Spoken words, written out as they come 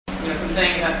some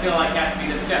things I feel like have to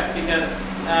be discussed because,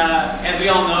 as we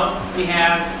all know, we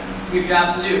have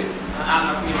jobs to do out in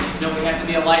our community. We have to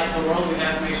be a light to the world. We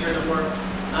have to make sure that we're,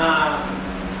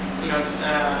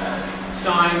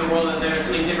 showing the world that there's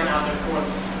something different out there for them.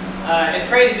 It's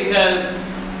crazy because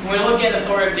when we look at the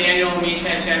story of Daniel,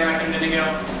 Meshach, Shadrach, and Abednego,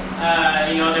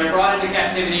 they were brought into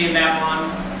captivity in Babylon.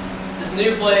 It's this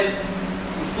new place,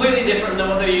 completely different than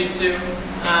what they're used to.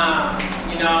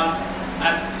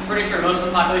 I'm pretty sure most of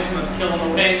the population was killed on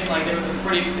the way. Like it was a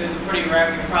pretty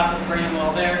rapid process of bringing them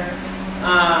all there.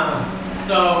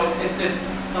 So it's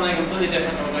something completely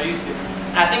different than what they're used to.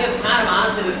 And I think it's kind of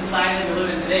honestly the society that we live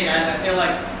in today, guys. I feel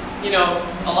like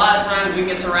a lot of times we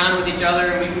can get surrounded with each other,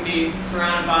 and we can be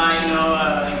surrounded by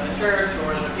the church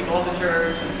or the people of the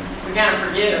church, and we kind of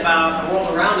forget about the world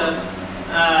around us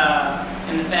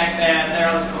and the fact that there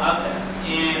are other people out there.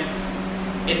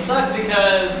 And it sucks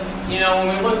because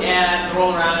when we look at the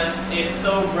world around us, it's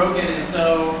so broken and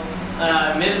so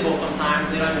miserable sometimes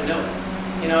they don't even know it.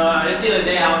 Just the other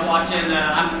day I was watching.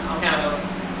 I'm kind of a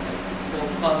little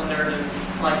closet nerd and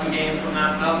like some games and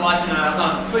whatnot. I was watching. I was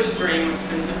on a Twitch stream, which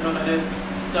if you don't know what that is,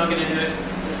 don't get into it.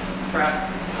 It's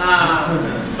crap.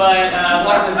 But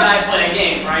watching this guy play a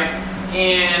game, right?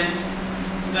 And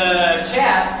the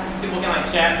chat, people can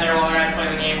chat in there while they're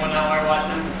playing the game, whatnot, while they're watching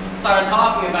them. Started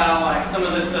talking about some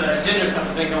of this gender stuff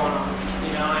that's been going on,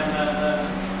 and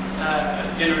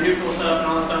the gender neutral stuff and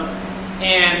all this stuff.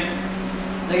 And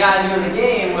the guy doing the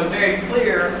game was very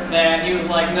clear that he was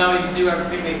like, no, you can do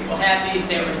everything that makes people happy,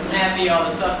 say what makes them happy, all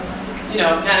this stuff.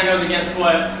 Kind of goes against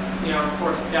what, of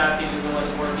course, God teaches and what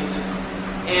His Word teaches.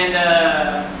 And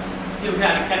people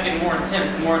kind of kept getting more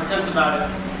intense about it.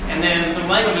 And then some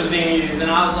language was being used,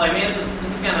 and I was like, man, this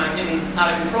is kind of getting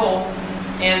out of control.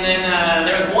 And then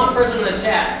there was one person in the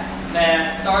chat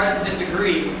that started to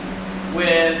disagree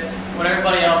with what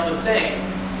everybody else was saying.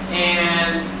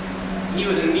 And he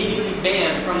was immediately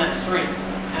banned from that stream.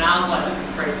 And I was like, this is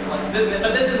crazy.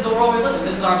 But this is the world we live in.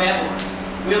 This is our Babylon.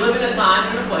 We live in a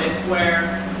time and a place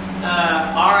where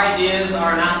our ideas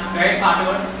are not very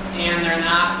popular and they're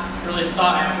not really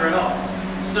sought after at all.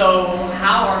 So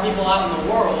how are people out in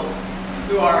the world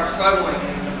who are struggling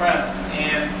and depressed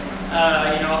and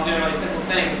doing all these simple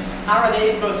things, how are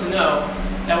they supposed to know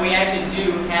that we actually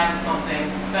do have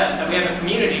something, that we have a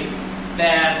community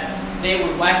that they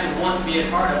would actually want to be a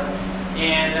part of,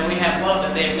 and that we have love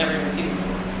that they've never even seen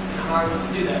before? And how are we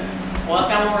supposed to do that? Well,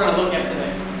 that's kind of what we're going to look at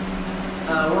today.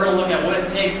 We're going to look at what it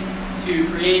takes to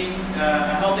create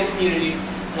a healthy community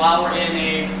while we're in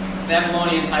a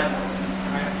Babylonian type world.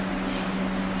 Right?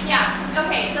 Yeah,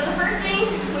 okay, so the first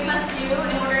thing we must do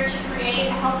in order to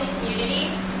create a healthy community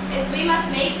is we must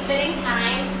make spending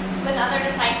time with other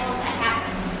disciples a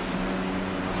habit.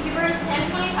 Hebrews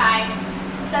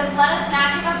 10:25 says, let us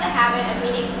not give up the habit of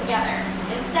meeting together.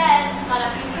 Instead, let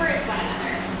us encourage one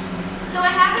another. So a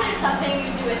habit is something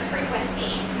you do with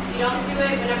frequency. You don't do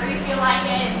it whenever you feel like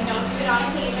it. You don't do it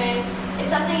on occasion. It's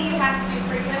something you have to do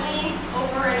frequently,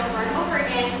 over and over and over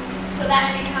again, so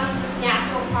that it becomes this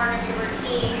natural part of your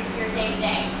routine, your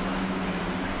day-to-day.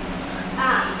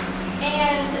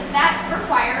 And that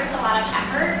requires a lot of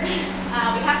effort. We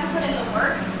have to put in the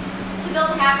work to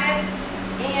build habits,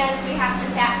 and we have to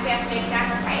make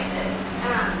sacrifices.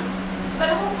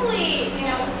 But hopefully,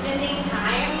 spending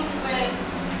time with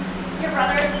your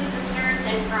brothers and sisters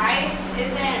in Christ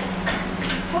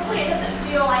hopefully it doesn't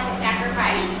feel like a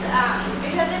sacrifice,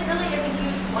 because it really is a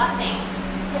huge blessing.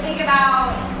 You think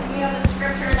about, the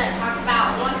scripture that talks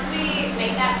about once we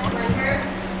make that surrender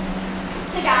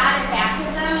to God in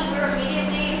baptism, we're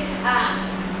immediately,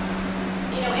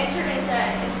 entered into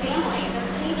His family, this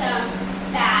kingdom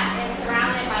that is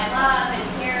surrounded by love and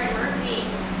care and mercy.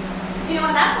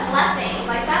 And that's a blessing.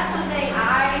 That's something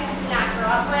I did not grow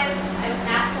up with. I was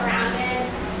not surrounded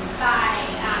by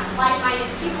like-minded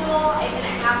people. I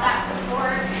didn't have that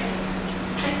support.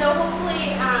 And so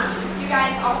hopefully you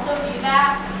guys also view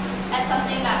that as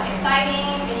something that's exciting,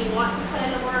 and you want to put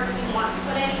in the work, you want to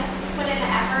put in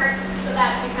the effort so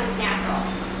that it becomes natural.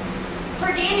 For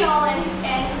Daniel and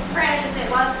his friends, it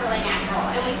was really natural.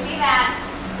 And we see that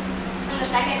in the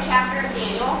second chapter of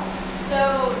Daniel.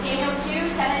 So Daniel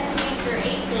 2:17 through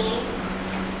 18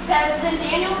 says, then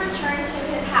Daniel returned to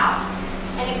his house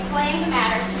and explained the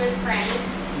matter to his friends,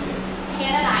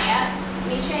 Hananiah,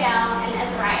 Mishael, and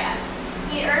Azariah.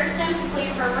 He urged them to plead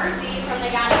for mercy from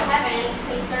the God of heaven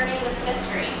concerning this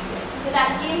mystery, so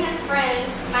that he and his friends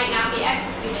might not be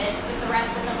executed with the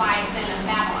rest of the wise men of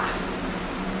Babylon.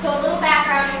 So a little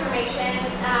background information.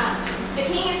 The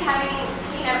king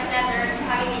Nebuchadnezzar is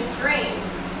having these dreams.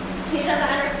 He doesn't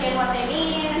understand what they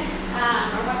mean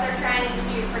or what they're trying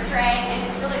to portray, and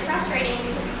it's really frustrating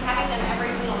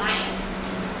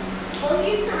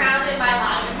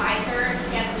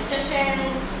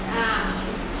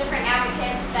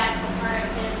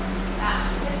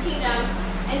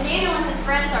Daniel and his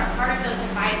friends are part of those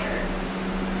advisors.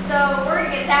 So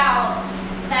word gets out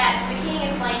that the king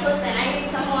is like, listen, I need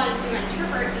someone to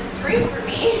interpret this dream for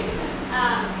me.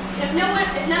 If none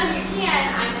of you can,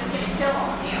 I'm just going to kill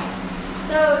all of you.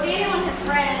 So Daniel and his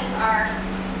friends are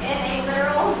in a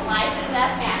literal life and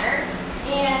death matter.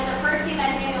 And the first thing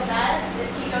that Daniel does is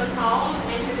he goes home,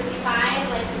 and who does he find?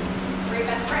 Like his three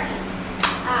best friends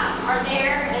are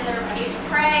there, and they're ready to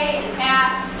pray and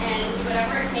fast and do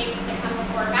whatever it takes to come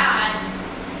before God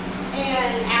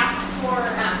and ask for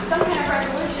some kind of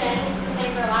resolution to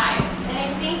save their lives. And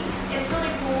I think it's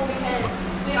really cool because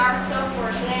we are so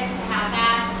fortunate to have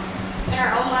that in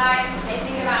our own lives. I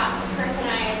think about Chris and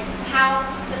I's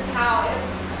house, just how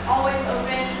it's always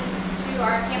open to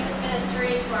our campus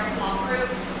ministry, to our small group.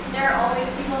 There are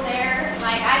always people there.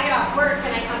 Like, I get off work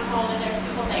and I come home and there's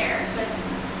people there. Just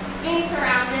being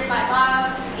surrounded by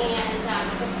love and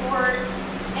support.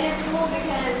 And it's cool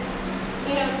because,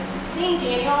 you know, seeing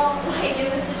Daniel like in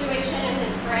this situation and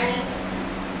his friends,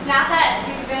 not that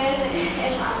we've been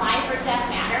in a life or death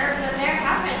matter, but there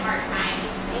have been hard times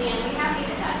and we have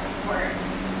needed that support.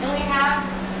 And we have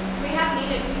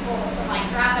needed people to like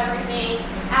drop everything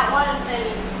at once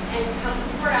and come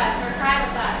support us or cry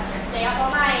with us or stay up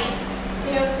all night,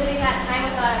 you know, spending that time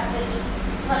with us and just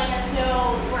letting us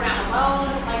know we're not alone,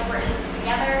 like we're in this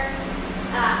together.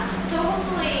 So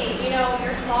hopefully, you know,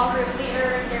 your small group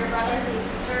leaders, your brothers and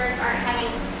sisters aren't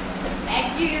having to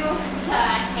beg you to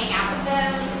hang out with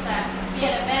them, to be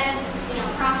at events, you know,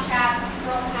 prom chats,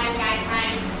 girl time, guy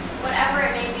time, whatever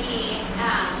it may be.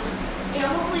 You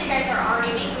know, hopefully you guys are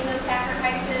already making those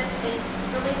sacrifices and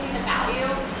really see the value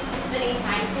of spending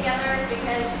time together,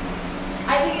 because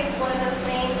I think it's one of those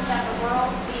things that the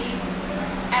world sees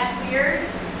as weird,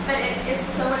 but it is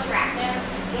so attractive,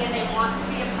 and they want to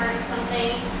be a part of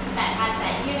something that has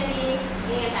that unity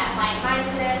and that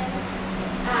like-mindedness.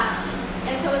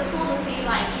 And so it's cool to see,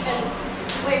 like, even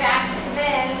way back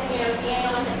then, you know,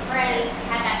 Daniel and his friends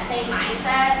had that same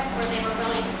mindset where they were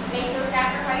willing to make those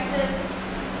sacrifices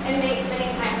and make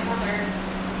spending time with others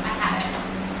a habit.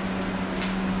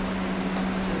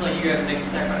 Just like you guys are making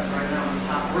sacrifices right now in this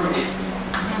hot room.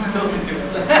 Tilting to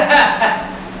us.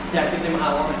 Yeah, good thing my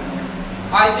hot woman's in here.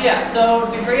 Alright, so yeah, so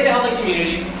to create a healthy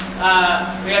community,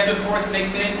 we have to, of course, make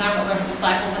spending time with other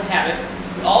disciples a habit.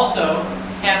 We also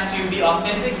have to be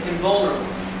authentic and vulnerable.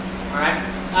 Alright?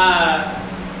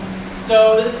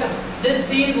 So this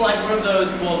seems like one of those,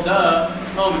 well, duh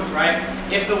moments, right?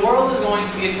 If the world is going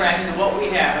to be attracted to what we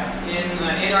have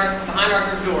behind our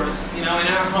church doors, you know, in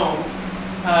our homes,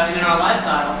 and in our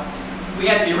lifestyles, we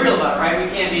have to be real about it, right?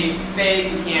 We can't be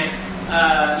fake. We can't,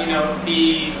 you know,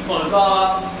 be closed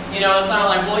off. You know, it's not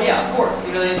like, well, yeah, of course,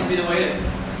 you know, that needs to be the way it is.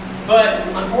 But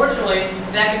unfortunately,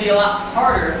 that can be a lot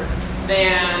harder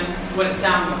than what it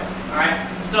sounds like. All right.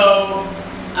 So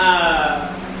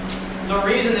the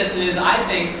reason this is, I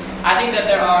think that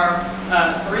there are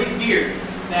 3 fears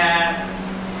that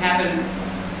happen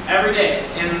every day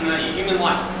in the human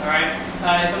life. All right.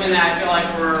 It's something that I feel like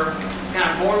we're kind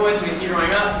of born with. We see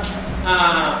growing up,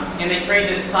 and they create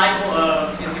this cycle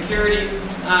of insecurity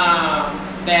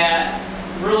that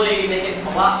really make it a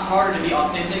lot harder to be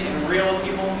authentic and real with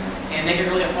people, and make it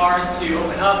really hard to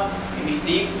open up and be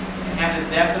deep and have this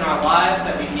depth in our lives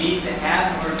that we need to have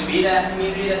in order to be that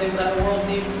community that the world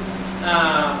needs.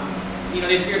 You know,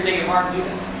 these fears make it hard to do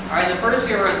that. All right, the first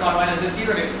fear we're going to talk about is the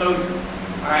fear of exposure.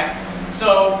 All right,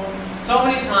 so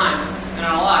many times in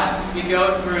our lives we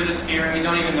go through this fear and we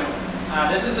don't even know it.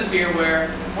 This is the fear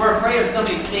where we're afraid of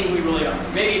somebody seeing who we really are.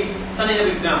 Maybe something that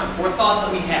we've done or thoughts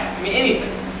that we have. I mean,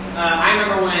 anything. I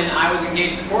remember when I was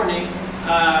engaged to Courtney,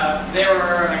 there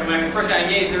were, like, when we first got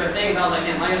engaged, there were things I was like,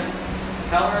 man, am I going to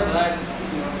tell her that I've,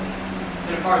 you know,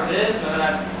 been a part of this, or that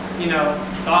I've, you know,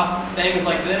 thought things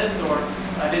like this, or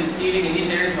I've been deceiving in these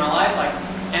areas of my life, like,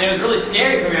 and it was really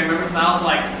scary for me, I remember, because I was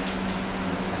like,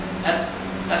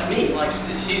 that's me, like,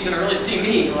 she's going to really see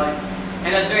me, like,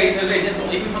 and it was very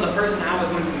difficult, even for the person I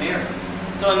was going to marry.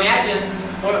 So imagine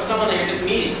someone that you're just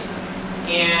meeting,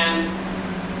 and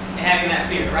having that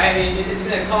fear, right? It's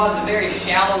going to cause a very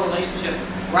shallow relationship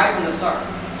right from the start.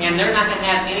 And they're not going to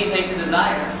have anything to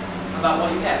desire about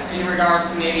what you have in regards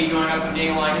to maybe going up and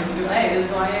being like, this is who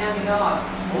I am, you know, I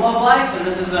love life, and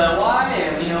this is why,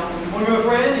 and, you know, when we're a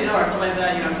friend, you know, or something like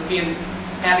that, you know, being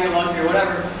happy-go-lucky or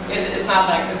whatever. It's not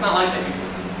like that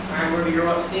usually. All right, where we grew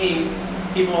up seeing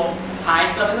people hide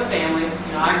stuff in the family.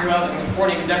 You know, I grew up, and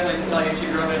Courtney can definitely tell you she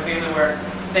grew up in a family where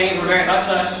things were very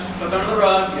hush-hush, put under the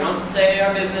rug, you don't say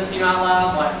our business, you're not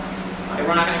allowed, like,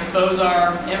 we're not going to expose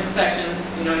our imperfections,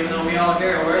 you know, even though we all are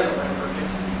very aware that we're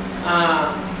imperfect.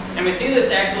 And we see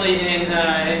this actually in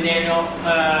Daniel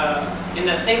in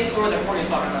that same story that Courtney's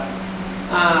talking about.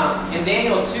 In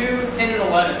Daniel 2, 10, and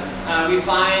 11, we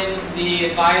find the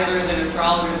advisors and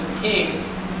astrologers of the king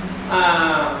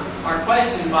are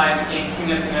questioned by the king, King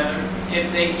Nebuchadnezzar,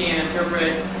 if they can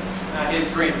interpret his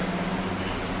dreams.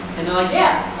 And they're like,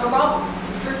 yeah, no problem,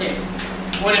 sure king.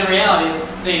 When in reality,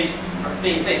 they are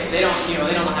being fake. They don't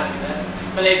know how to do that.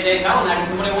 But they tell them that because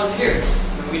somebody wants to hear it.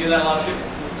 And we do that a lot too. We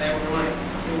say what we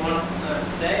want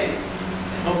to say,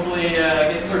 and hopefully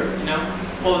get through,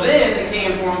 Well, then the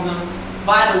king informs them,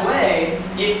 by the way,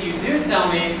 if you do tell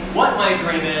me what my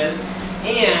dream is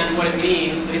and what it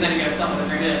means, so he's not even going to tell them what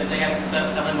the dream is, they have to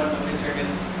tell him what his dream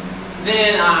is,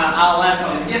 then I'll lavish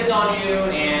all these gifts on you,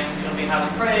 and you'll be highly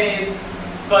praised.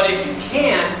 But if you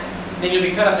can't, then you'll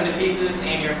be cut up into pieces,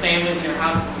 and your families and your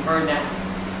house will be burned down.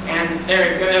 And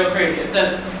they go crazy. It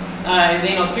says, in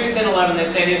Daniel 2, 10, 11, they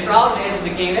say, the astrologer answered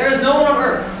the king, there is no one on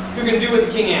earth who can do what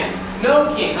the king asks.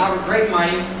 No king, however great and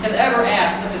mighty, has ever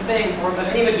asked such a thing for but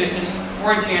any magician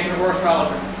or enchanter or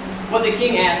astrologer. What the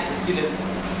king asked is too difficult.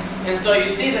 And so you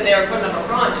see that they were putting up a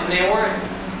front, and they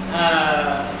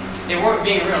weren't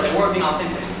being real. They weren't being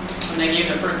authentic when they gave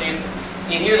their first answer.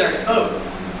 And here they're exposed.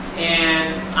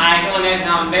 And I can imagine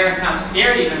how embarrassed and how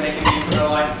scared even they can be for their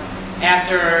life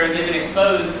after they've been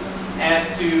exposed as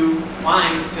to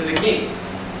lying to the king.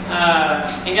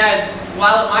 And guys,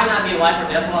 while it might not be a life or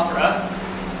death law for us,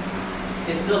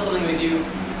 it's still something we do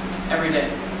every day.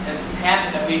 It's a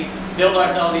habit that we build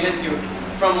ourselves into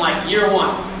from like year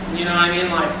one. You know what I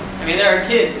mean? There are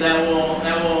kids that will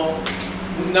know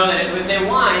that if they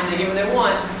whine, they get what they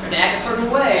want, or they act a certain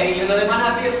way, even though they might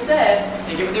not be upset,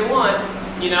 they get what they want,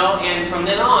 and from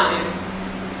then on,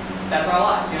 that's our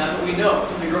life. That's what we know,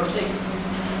 that's what we grow up seeing.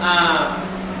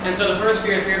 And so the first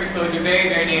fear of exposure, very,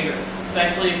 very dangerous,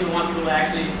 especially if we want people to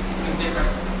actually see something different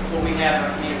from what we have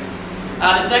in our communities.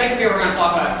 The second fear we're going to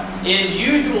talk about is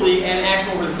usually an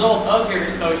actual result of fear of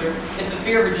exposure. It's the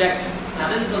fear of rejection. Now,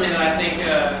 this is something that I think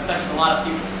touches a lot of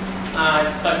people.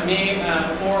 It's touched me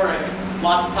before, and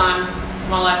lots of times in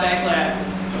my life. Actually, I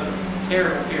was a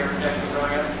terrible fear of rejection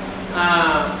growing up.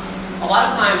 A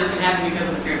lot of times this can happen because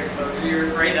of the fear of exposure.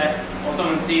 You're afraid that,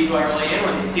 someone sees who I really am,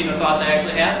 or they see the thoughts I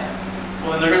actually have.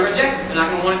 Well, then they're going to reject me. They're not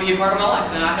going to want to be a part of my life.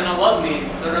 They're not going to love me.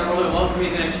 Their love for me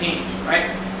is going to change, right?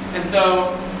 And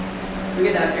so we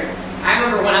get that fear. I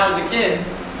remember when I was a kid,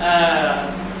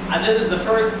 this is the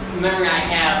first memory I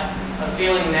have of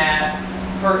feeling that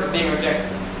hurt of being rejected.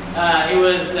 It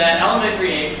was that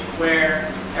elementary age where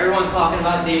everyone's talking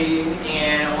about dating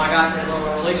and, oh my gosh, I don't know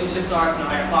what relationships are, so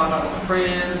I can talk about it with my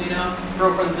friends,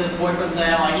 girlfriend's this, boyfriend's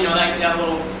that, that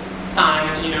little time,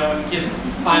 and kids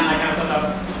find that kind of stuff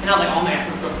out. And I was like, oh man, this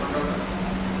girl's my girlfriend.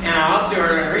 And I went up to her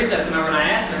during recess, and I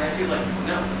asked her, and she was like,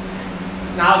 no.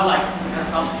 And I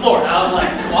was floored. I was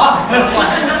like, what? I was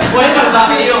like, what is it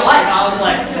about me you don't like? I was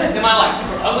like, am I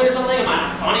super ugly or something? Am I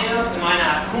not funny enough? Am I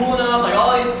not cool enough?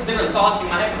 All these different thoughts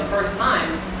came in my head for the first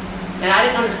time. And I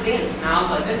didn't understand it. And I was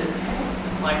like, this is terrible.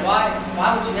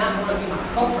 Why would you not want to be my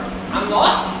girlfriend? I'm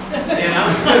awesome.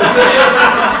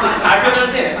 I couldn't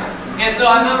understand it. And so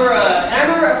I remember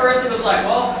at first it was like,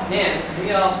 well, man,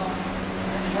 maybe I'll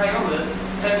have to try to get over this.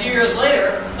 And a few years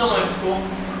later, still in school,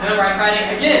 I remember I tried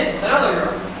it again with another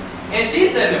girl. And she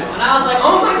said no. And I was like,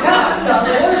 oh my gosh,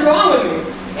 what is wrong with me?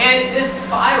 And this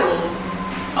spiraled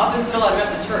up until I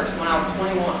met the church when I was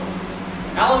 21.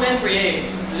 Elementary age.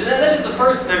 This is the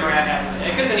first memory I had.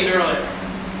 It could have been even earlier.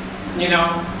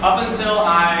 Up until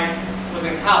I was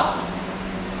in college.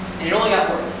 And it only got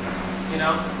worse.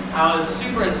 I was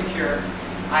super insecure.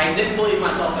 I didn't believe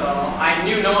myself at all. I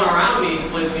knew no one around me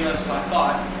believed me, that's what I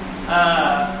thought.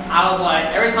 I was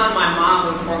like, every time my mom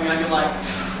would support me, I'd be like,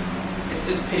 it's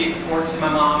just pity support, she's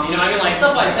my mom.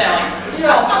 Stuff like that.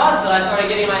 Thoughts that I started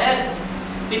getting in my head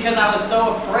because I was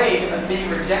so afraid of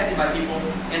being rejected by people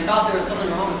and thought there was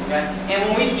something wrong with me, guys. And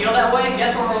when we feel that way,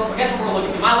 guess what we're looking?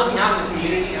 Am I looking out in the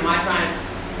community? Am I trying to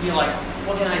be like,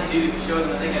 what can I do to show them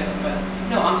that they get something better?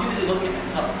 No, I'm too busy looking at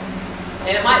myself.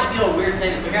 And it might feel weird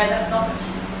saying this, but guys, that's selfish.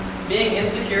 Being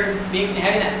insecure,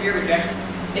 having that fear of rejection,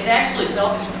 it's actually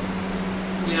selfishness.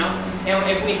 And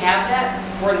if we have that,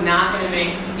 we're not going to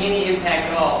make any impact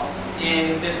at all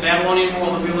in this Babylonian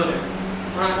world that we live in.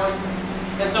 We're not going to.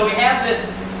 And so we have this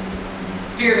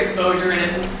fear of exposure, and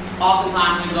it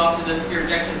oftentimes leads off to this fear of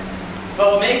rejection.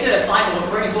 But what makes it a cycle, what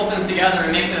brings both things together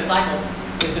and makes it a cycle,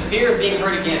 is the fear of being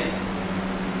hurt again.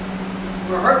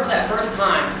 We're hurt for that first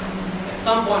time at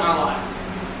some point in our lives,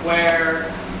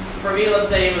 where, for me, let's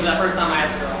say it was that first time I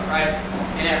asked a girl out, right?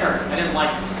 And it hurt. I didn't like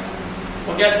it.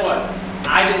 Well, guess what?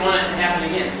 I didn't want it to happen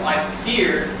again, so I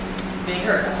feared being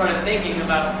hurt. I started thinking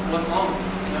about what's wrong with me.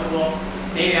 Well,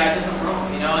 maybe I did something wrong,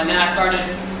 and then I started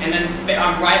And then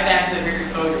I'm right back to the fear of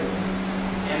exposure.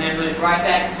 And then really right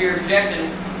back to fear of rejection,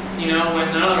 when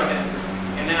another event occurs.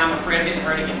 And then I'm afraid of getting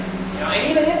hurt again. And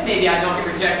even if maybe I don't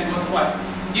get rejected once or twice,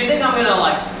 do you think I'm going to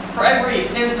for every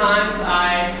 10 times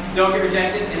I don't get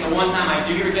rejected and the one time I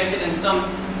do get rejected in some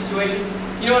situation,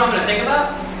 you know what I'm going to think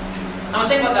about? I'm going to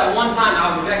think about that one time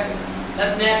I was rejected.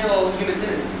 That's natural human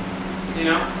tendency,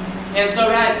 And so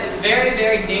guys, it's very,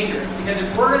 very dangerous because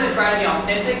if we're going to try to be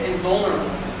authentic and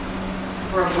vulnerable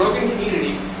for a broken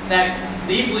community that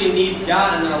deeply needs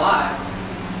God in their lives,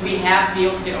 we have to be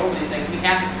able to get over these things. We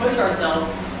have to push ourselves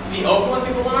to be open with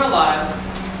people in our lives,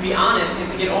 to be honest,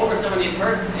 and to get over some of these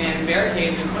hurts and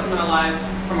barricades we put in our lives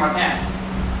from our past.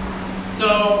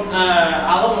 So,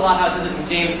 I love a lot how it says it in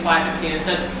James 5:15. It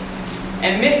says,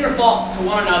 admit your faults to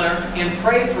one another and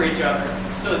pray for each other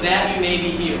so that you may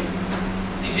be healed.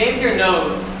 See, James here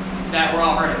knows that we're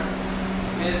all hurting.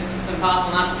 It's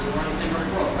impossible not to be. We're in the same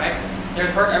world, right?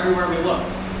 There's hurt everywhere we look.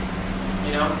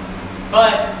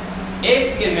 But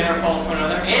if we can admit our faults to one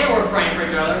another and we're praying for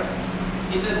each other,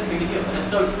 he says we can be healed. And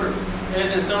it's so true. There's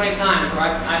been so many times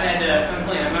where I've had to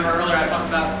complain. I remember earlier I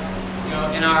talked about,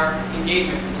 in our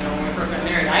engagement, when we first got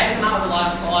married, I had come out with a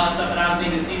lot of stuff that I was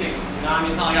being deceiving. It's not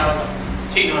like I was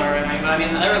cheating on her or anything,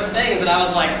 but there was things that I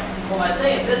was like, well, if I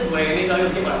say it this way, maybe I'll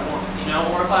get what I want,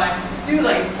 or if I do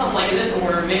something in this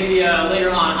order, maybe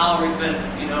later on I'll reap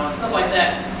benefits, stuff like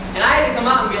that. And I had to come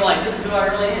out and be like, this is who I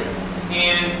really am.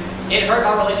 And it hurt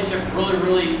our relationship really,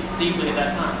 really deeply at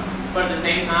that time. But at the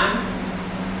same time,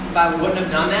 if I wouldn't have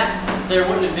done that, there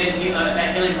wouldn't have been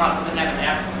that healing process that happened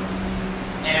afterwards.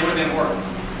 And it would have been worse.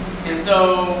 And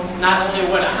so, not only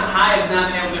would I have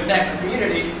not been able to impact the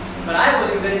community, but I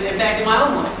would have been impacting my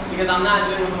own life because I'm not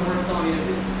doing what the Word's telling me to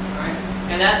do. Right?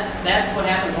 And that's what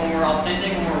happens when we're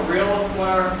authentic, when we're real with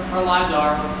what our lives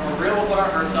are, when we're real with what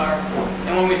our hurts are,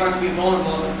 and when we start to be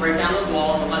vulnerable and break down those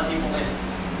walls and let people in.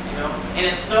 And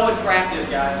it's so attractive,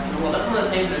 guys, to the world. That's one of the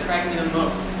things that attracted me the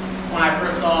most when I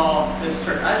first saw this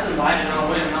church. I was invited on a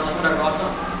whim, and I was like, whatever, I'll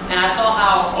come. And I saw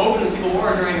how open people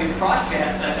were during these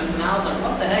cross-chat sessions, and I was like,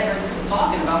 what the heck are people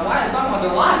talking about? Why are they talking about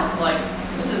their lives?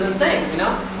 This is insane,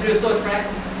 It was so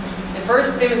attractive. In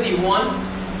 1 Timothy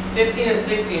 1:15 and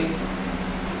 16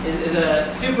 is a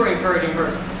super encouraging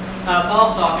verse.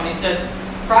 Paul's talking, he says,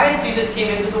 Christ Jesus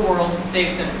came into the world to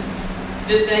save sinners.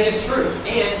 This saying is true,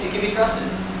 and it can be trusted.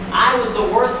 I was the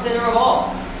worst sinner of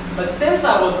all. But since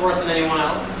I was worse than anyone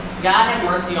else, God had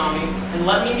mercy on me and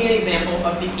let me be an example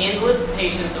of the endless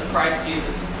patience of Christ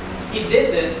Jesus. He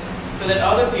did this so that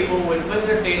other people would put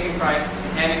their faith in Christ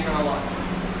and have eternal life.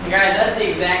 And guys, that's the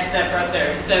exact step right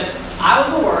there. It says, I was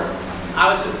the worst.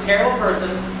 I was a terrible person.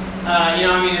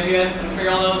 If you guys, I'm sure you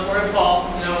all know the story of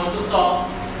Paul. With Saul.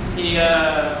 He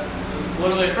was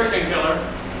literally a Christian killer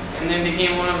and then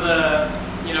became one of the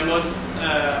most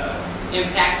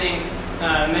impacting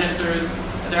ministers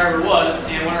there ever was,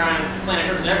 and went around and planted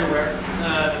churches everywhere,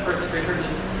 the first century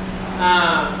churches.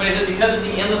 But it says because of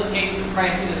the endless patience of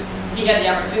Christ Jesus, he had the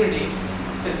opportunity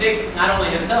to fix not only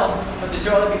himself, but to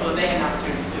show other people that they had an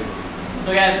opportunity too.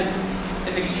 So guys,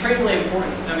 it's extremely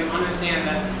important that we understand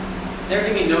that there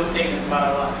can be no fakeness about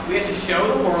our lives. We have to show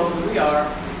the world who we are,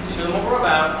 to show them what we're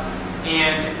about,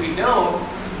 and if we don't,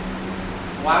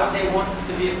 why would they want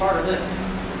to be a part of this?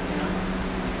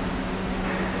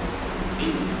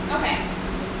 Okay.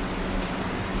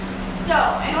 So,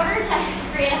 in order to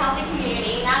create a healthy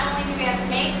community, not only do we have to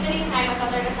make spending time with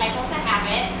other disciples a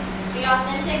habit, be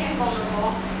authentic and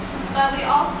vulnerable, but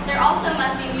there also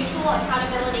must be mutual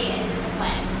accountability and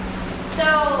discipline.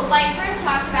 So, like Chris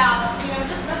talked about,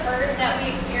 just the hurt that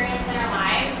we experience in our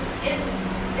lives,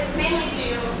 it's mainly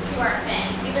due to our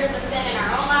sin. Either the sin in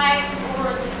our own lives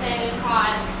or the sin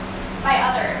caused by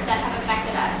others that have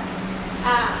affected us.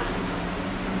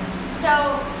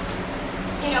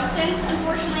 Since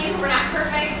unfortunately we're not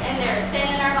perfect and there's sin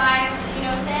in our lives,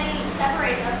 sin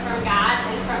separates us from God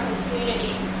and from His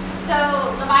community.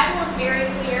 So the Bible is very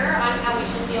clear on how we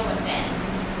should deal with sin.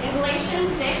 In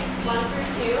Galatians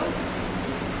 6:1-2,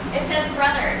 it says,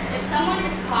 brothers, if someone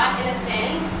is caught in a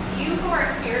sin, you who are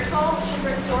spiritual should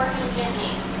restore him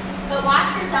gently. But watch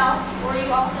yourself, or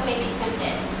you also may be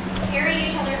tempted. Carry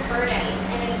each other's burdens,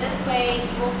 and in this way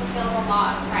you will fulfill the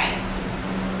law of Christ.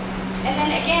 And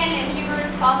then again, in Hebrews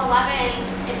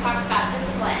 12:11, it talks about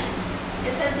discipline.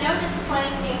 It says, no discipline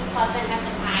seems pleasant at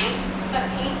the time, but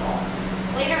painful.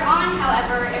 Later on,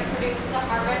 however, it produces a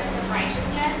harvest of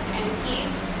righteousness and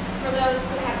peace for those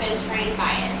who have been trained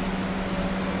by it.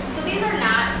 So these are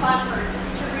not fun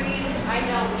verses to read. I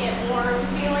don't get warm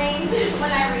feelings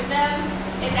when I read them.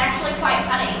 It's actually quite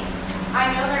cutting.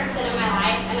 I know there's sin in my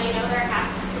life, and I know there has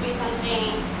to be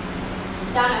something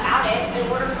done about it in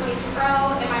order for me to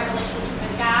grow in my relationship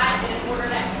with God and in order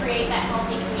to create that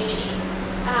healthy community.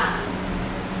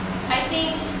 I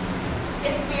think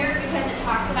it's weird because it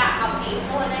talks about how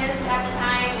painful it is at the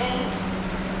time, and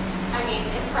I mean,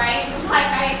 it's right.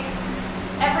 Like,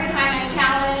 every time I'm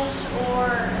challenged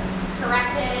or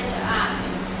corrected,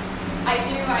 I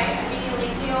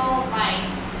immediately feel like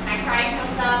my pride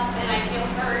comes up and I feel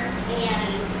hurt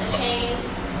and ashamed.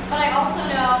 But I also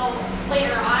know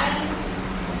later on,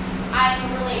 I'm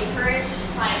really encouraged.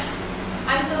 Like,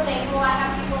 I'm so thankful I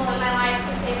have people in my life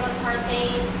to say those hard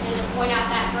things and to point out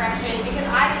that correction, because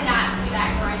I did not see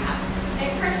that growing up. And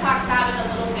Chris talked about it a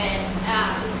little bit.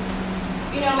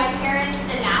 My parents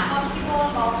did not want people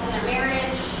involved in their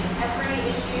marriage. Every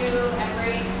issue,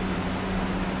 every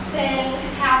sin,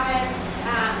 habit,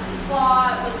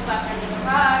 flaw was swept under the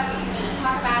rug. You didn't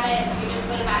talk about it. You just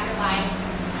went about your life.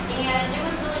 And it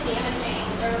was really damaging.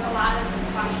 There was a lot of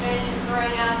dysfunction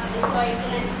growing up, and so I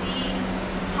didn't see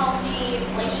healthy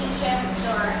relationships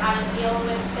or how to deal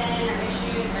with sin or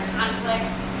issues or conflict.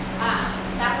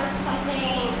 That was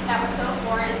something that was so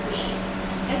foreign to me.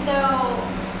 And so,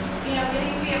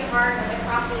 getting to be a part of the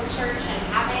Crossings Church and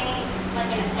having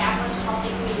like an established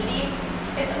healthy community,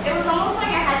 it was almost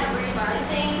like I had to relearn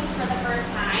things for the first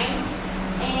time,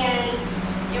 and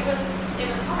it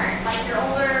was hard. Like, you're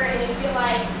older and you feel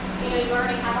like you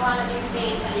already have a lot of these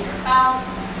things under your belt,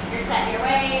 you're set in your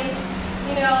ways,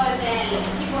 and then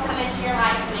people come into your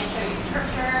life and they show you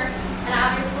scripture, and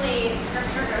obviously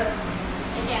scripture goes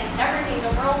against everything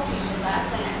the world teaches us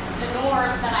and the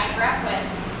norm that I grew up with.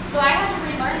 So I had to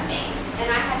relearn things,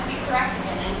 and I had to be corrected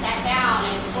and sat down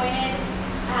and pointed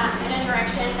in a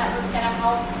direction that was going to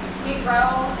help me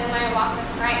grow in my walk with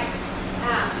Christ.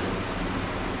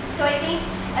 So I think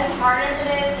as hard as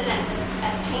it is and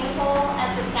as painful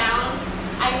as it sounds,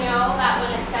 I know that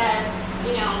when it says,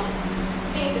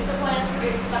 being disciplined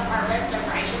produces a harvest of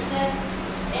righteousness,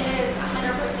 it is 100%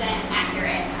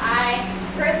 accurate.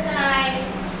 Chris and I,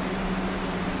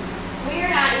 we are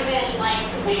not even like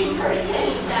the same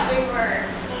person that we were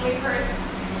when we first,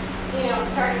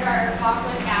 started our walk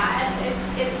with God.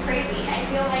 It's crazy. I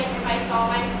feel like if I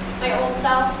saw my old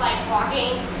self like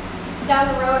walking down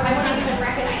the road, I wouldn't even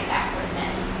recognize that person.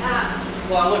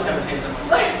 Well, it looks haven't changed that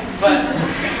much, but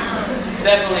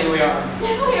definitely we are.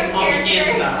 Definitely our on the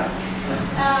character. inside.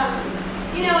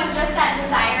 And just that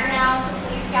desire now to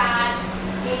please God,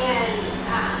 and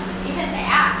even to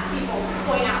ask people to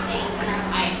point out things in our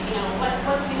life.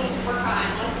 What do we need to work on?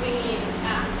 What do we need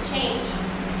to change?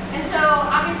 And so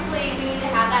obviously we need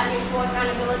to have that mutual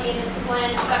accountability and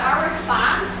discipline, but our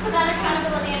response to that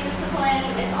accountability and discipline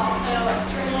is also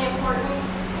extremely important.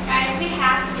 Guys, we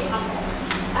have to be humble.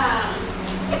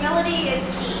 Humility is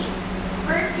key.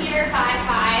 1 Peter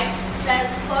 5:5 says,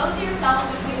 "Clothe yourself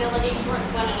with humility towards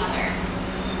one another."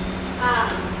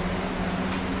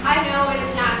 I know it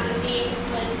is not easy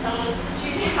when someone sits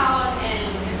you down and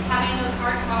is having those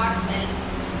hard talks and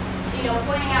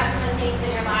pointing out different things in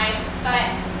your life, but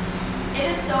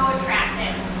it is so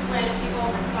attractive when people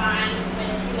respond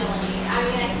with humility. I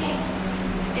mean, I think,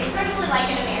 especially like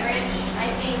in a marriage,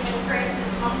 I think when Chris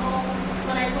is humble,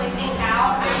 when I point things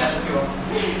out, I am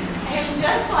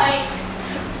just like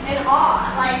in awe.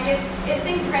 Like, it's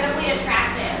incredibly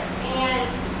attractive, and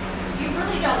you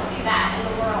really don't see that in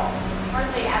the world,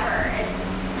 hardly ever.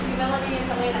 Humility is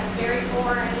something that's very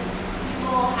foreign.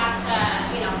 People have to,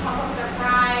 pump up their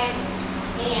pride,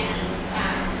 and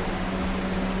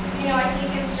I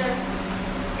think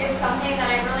it's something that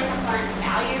I really have learned to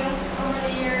value over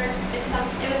the years. It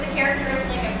was a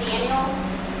characteristic of Daniel.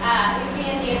 We see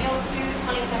in Daniel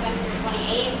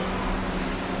 2:27-28,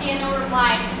 Daniel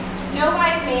replied, "No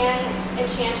wise man,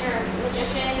 enchanter,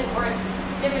 magician, or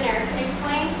diviner can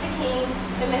explain to the king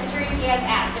the mystery he has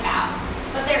asked about.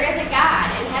 But there is a God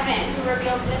in heaven who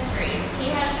reveals mysteries. He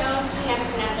has shown King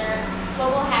Nebuchadnezzar what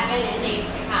will happen in days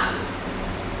to come."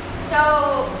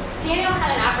 So Daniel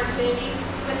had an opportunity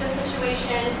with the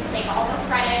situation to take all the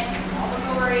credit, all the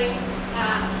glory,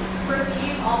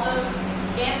 receive all those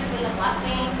gifts and the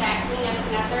blessings that King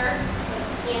Nebuchadnezzar was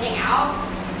handing out,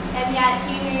 and yet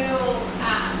he knew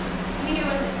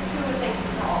who was in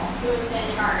control, who was in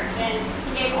charge, and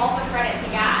he gave all the credit to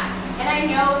God. And I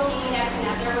know King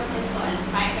Nebuchadnezzar was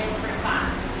influenced by his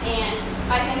response and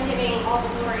by him giving all the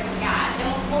glory to God.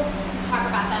 And we'll talk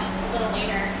about that a little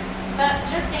later. But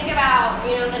just think about,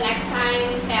 the next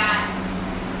time that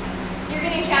you're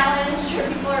getting challenged or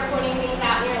people are pointing things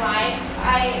out in your life,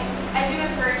 I do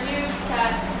encourage you to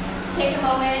take a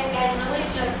moment and really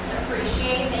just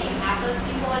appreciate that you have those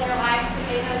people in your life to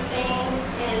say those things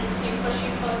and to push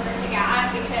you closer to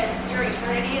God, because your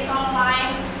eternity is on the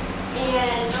line.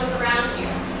 and those around you.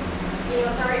 You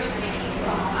know, their eternity is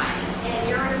on the line. And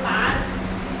your response,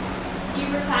 you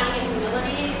responding in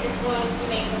humility, is going to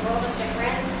make the world of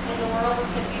difference, and the world is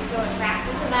going to be so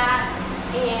attracted to that.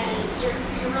 And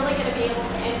you're really going to be able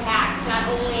to impact not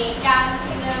only God's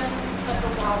kingdom, but the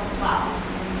world as well.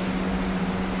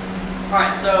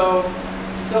 Alright, so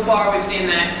far we've seen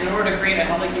that in order to create a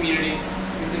healthy community, we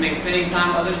have to make spending time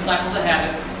with other disciples a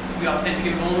habit, to be authentic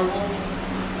and vulnerable.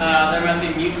 There must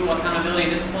be mutual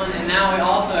accountability and discipline. And now we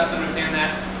also have to understand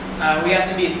that we have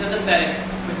to be sympathetic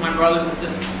with my brothers and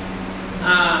sisters.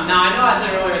 Now I know I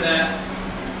said earlier that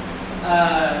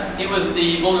it was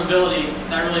the vulnerability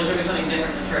that really showed me something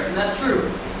different in the church. And that's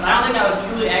true. But I don't think I was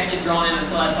truly actually drawn in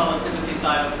until I saw the sympathy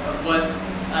side of what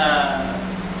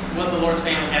the Lord's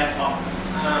family has to offer.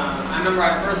 I remember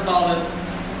I first saw this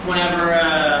whenever,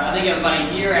 I think it was about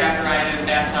a year after I had been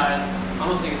baptized,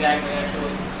 almost exactly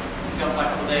actually, by a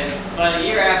couple days. But a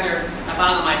year after, I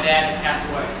found out that my dad had passed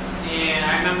away. And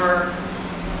I remember,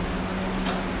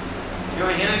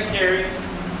 Hannah and Carrie,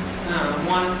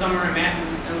 one summer, and Matt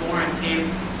and Lauren came.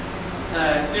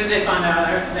 As soon as they found out,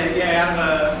 they out of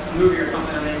a movie or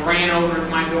something, and they ran over to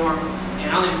my dorm. And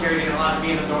I don't think Carrie didn't allow to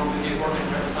be in the dorm because he was working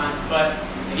there at the time. But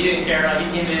he didn't care. He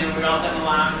came in, and we all sat in the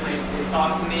lounge, and they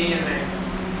talked to me, and they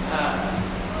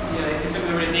took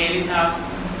me over to Danny's house,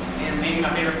 and made me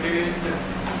my favorite food, and they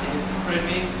just comforted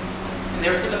me. And they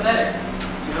were sympathetic,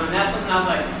 and that's something I was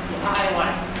like, why,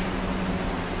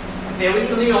 they wouldn't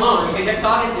even leave me alone. They kept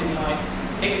talking to me,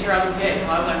 making sure I was okay. I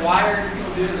was like, why are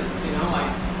people doing this?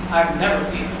 I've never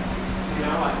seen this.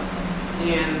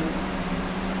 And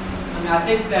I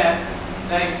think that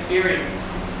experience,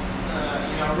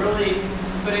 really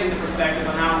put it into perspective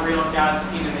on how real God's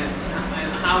kingdom is,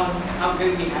 and how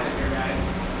good He had it here, guys,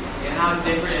 and how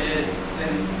different it is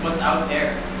than what's out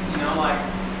there.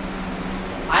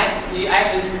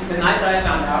 The night that I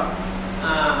found out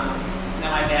that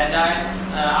my dad died,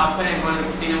 I was playing going to the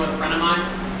casino with a friend of mine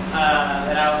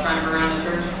that I was trying to bring around the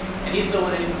church, and he still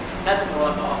went in. That's what it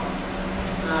was all.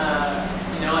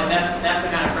 That's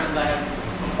the kind of friends I had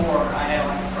before I had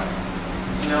life with Christ.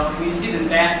 You see the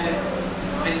vast difference.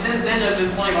 And since then, there's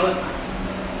been plenty of other times.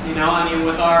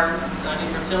 With our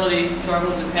infertility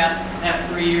struggles this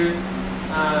past 3 years,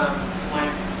 my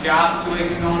job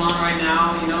situation going on right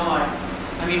now, we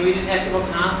just had people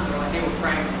constantly like, hey, we're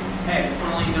praying. Hey, just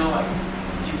want to let you know,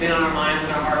 you've been on our minds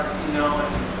and our hearts, and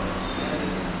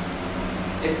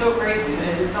it's so crazy.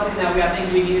 It's something that I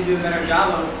think we need to do a better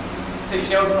job of, to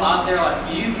show people out there,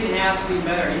 you can have to be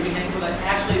better. You can have people that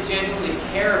actually genuinely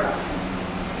care about you.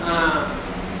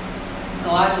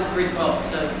 Colossians 3:12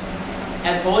 says,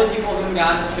 as holy people whom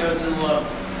God has chosen and loved,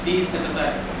 be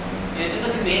sympathetic. And it's just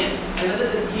a command. And it's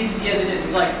as easy as it is.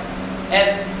 It's like,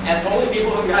 as holy people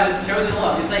whom God has chosen and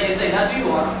loved, you say that's who you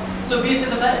are. So be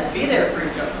sympathetic. Be there for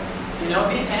each other. Be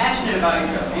passionate about each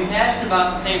other. Be passionate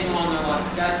about the things going on in their lives,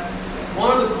 guys.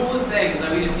 One of the coolest things that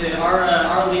we just did,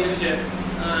 our leadership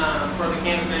for the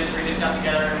campus ministry just got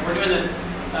together, and we're doing this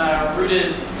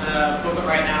Rooted booklet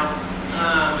right now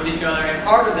with each other. And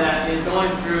part of that is going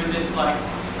through this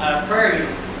prayer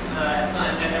meeting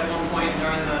at one point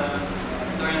during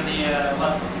the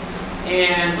lessons.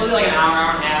 And it'll be like an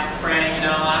hour and a half praying.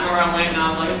 I remember I went and I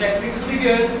was like, okay, so this will be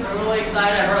good. I'm really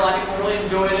excited. I heard a lot of people really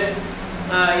enjoyed it.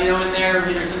 In their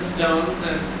leadership zones,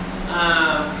 and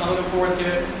so I'm looking forward to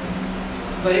it.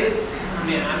 But it was,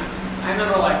 I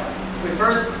remember we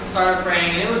first started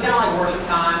praying, and it was kind of like worship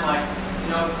time,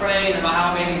 praying about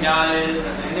how amazing God is,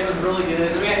 and it was really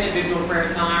good. Then we had individual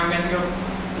prayer time. We had to go,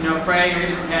 pray and read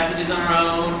different passages on our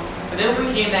own. But then when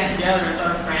we came back together and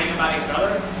started praying about each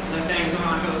other and the things going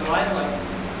on in each other's lives,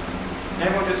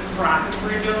 everyone just crying for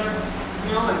each other,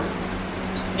 and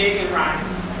Gabe and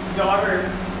Ryan's daughter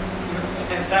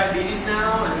has diabetes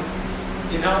now, and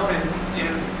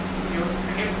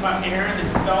praying about Aaron and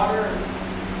his daughter.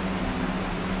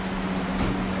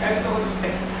 I just don't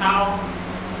understand how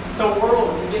the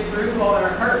world can get through all their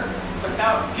hurts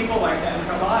without people like that in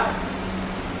our lives.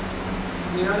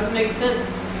 It doesn't make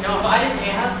sense. If I didn't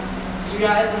have you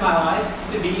guys in my life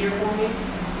to be here for me,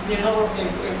 and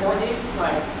Courtney,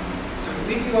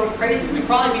 we'd be going crazy. We'd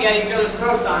probably be at each other's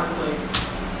throats, honestly.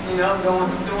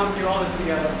 Going through all this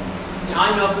together. I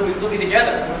don't know if we would still be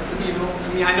together.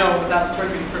 I know without the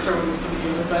church, we for sure we would still be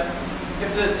together. But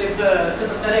if the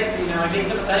sympathetic, being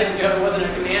sympathetic with each other wasn't a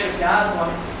command of God's,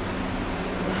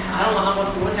 I don't know how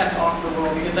much we would have to offer the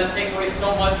world, because that takes away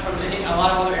so much from a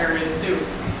lot of other areas too,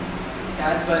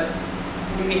 guys. But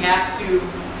we have to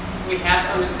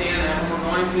understand that when we're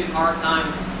going through these hard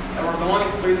times, that we're going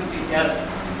through them together.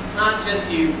 It's not just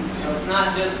you. It's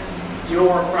not just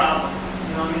your problem.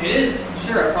 It is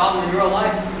sure, a problem in your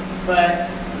life, but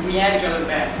we have each other's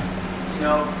backs, you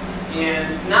know,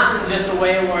 and not in just a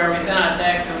way where we sent out a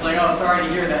text and it was like, oh, sorry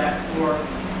to hear that, or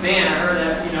man, I heard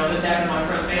that, you know, this happened to my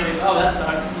friend's family, oh, that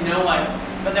sucks, you know, like,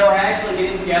 but that we're actually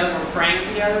getting together, and we're praying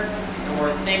together, and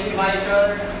we're thinking about each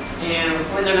other, and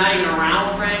when they're not even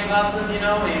around, we're praying about them, you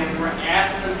know, and we're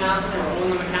asking them constantly, we're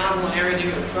holding them accountable in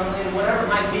everything they're struggling, whatever it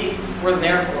might be, we're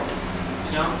there for them,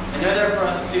 you know, and they're there for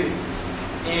us too.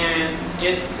 And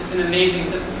it's an amazing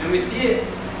system, and we see it.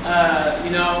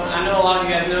 You know, I know a lot of you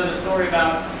guys know the story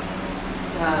about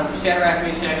Shadrach,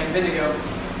 Meshach, and Abednego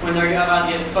when they're about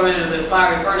to get thrown into this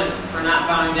fiery furnace for not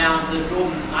bowing down to this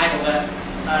golden idol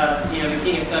that you know, the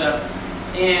king has set up.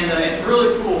 And it's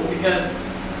really cool because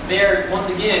they're once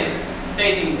again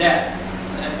facing death,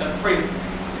 a pretty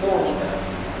horrible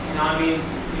death. You know, I mean,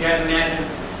 you guys imagine,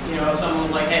 you know, if someone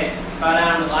was like, "Hey, bow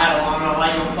down to this idol, I'm going to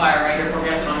light you on fire right here,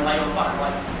 progressing on light you on fire."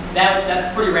 Like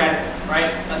that's pretty radical,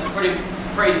 right? That's a pretty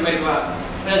crazy way to go out.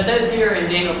 But it says here in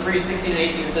Daniel 3:16 and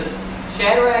 18, it says,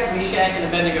 Shadrach, Meshach, and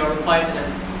Abednego replied to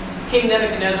them, King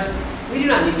Nebuchadnezzar, we do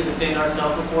not need to defend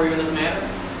ourselves before you in this matter.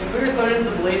 If we are thrown into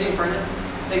the blazing furnace,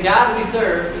 the God we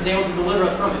serve is able to deliver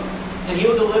us from it, and he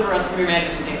will deliver us from your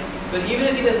majesty's hand. But even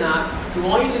if he does not, we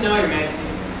want you to know, your majesty,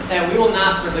 that we will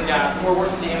not serve the God or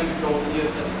worship the image of gold that you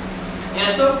have set up. And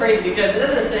it's so crazy because it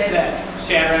doesn't say that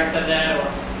Shadrach said that or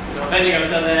Abednego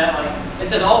said that. Like, it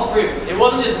says all three of them. It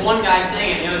wasn't just one guy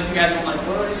saying it. The other two guys were like,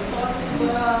 "What are you talking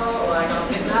about? Like, I'm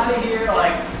getting out of here."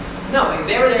 Like, no,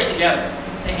 they were there together.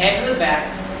 They had each other's backs,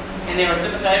 and they were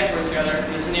sympathetic to each other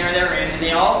in the scenario they were in. And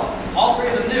they all three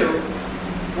of them knew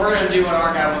we're going to do what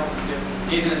our God wants us to do.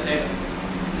 He's going to save us.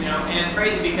 You know, and it's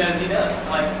crazy because he does.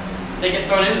 Like, they get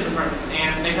thrown into the furnace,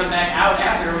 and they come back out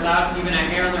after without even a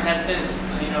hair on their head singed.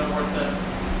 You know, the word says,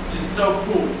 which is so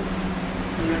cool.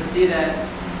 You're going to see that.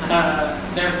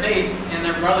 Their faith and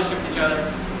their brothership with each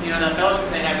other, you know, that fellowship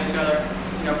they have with each other,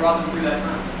 you know, brought them through that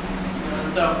time. You know,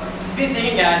 and so be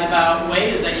thinking, guys, about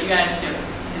ways that you guys can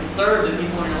serve the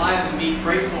people in your lives and be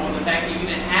grateful for the fact that you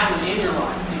can have them in your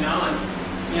lives, you know, and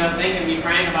you know, think and be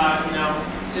praying about, you know,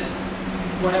 just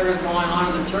whatever is going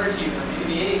on in the church, even it could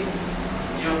be anything.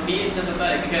 You know, be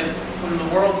sympathetic because when the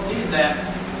world sees that,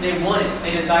 they want it,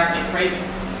 they desire it, they crave it.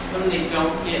 Something they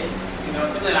don't get. You know,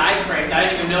 something that I craved, I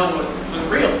didn't even know was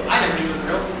real. I never knew it was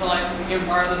real until I became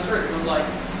part of this church. It was like,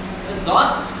 this is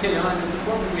awesome, you know, and the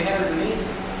support that we have is amazing.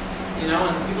 You know,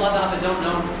 and people out there that don't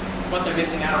know what they're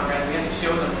missing out on, right? We have to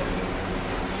show them.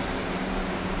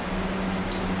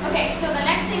 Okay, so the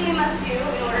next thing we must do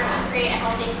in order to create a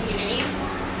healthy community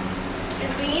is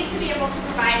we need to be able to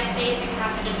provide a safe and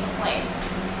confidential place.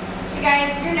 So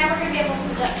guys, you're never going to be able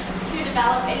to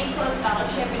develop any close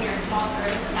fellowship in your small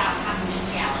group without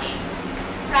confidentiality.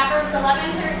 Proverbs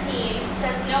 11:13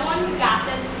 says, "No one who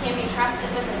gossips can be trusted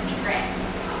with a secret,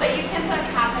 but you can put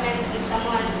confidence in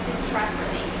someone who's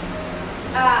trustworthy."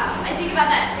 I think about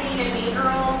that scene in Mean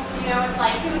Girls. You know, it's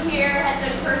like, who here has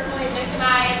been personally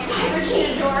victimized by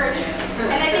Regina George?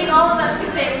 And I think all of us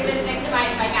could say we've been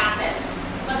victimized by gossip,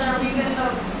 whether we've been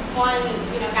the one,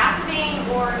 you know, gossiping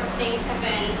or if things have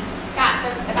been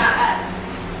gossiped about us.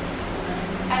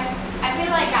 I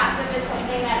feel like gossip is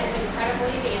something that is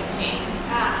incredibly damaging.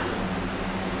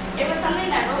 It was something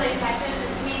that really affected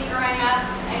me growing up.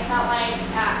 I felt like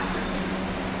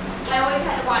I always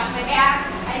had to watch my back.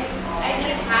 I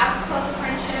didn't have close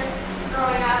friendships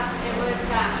growing up. It was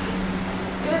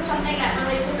something that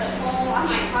really took a toll on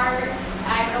my heart.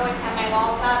 I would always have my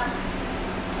walls up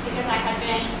because I had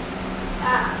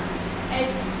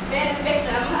been a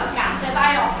victim of gossip.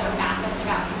 I also gossiped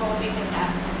about people because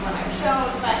that was what I was shown,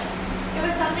 but it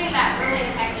was something that really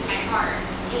affected my heart.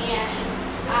 And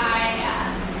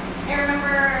I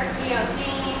remember, you know,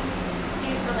 seeing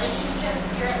these relationships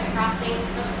here at the Crossings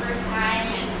for the first time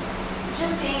and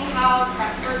just seeing how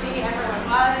trustworthy everyone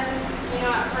was. You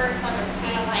know, at first I was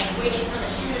kind of like waiting for the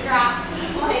shoe to drop,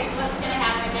 like what's going to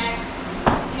happen next?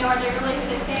 You know, are they really who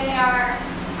they say they are?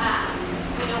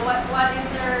 You know, what is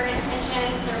their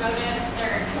intentions, their motives,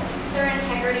 their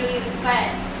integrity?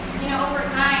 But, you know, over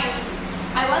time,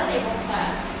 I was able to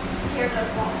tear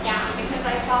those walls down because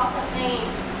I saw something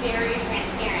very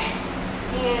transparent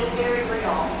and very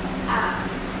real.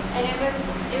 And it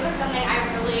was something I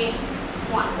really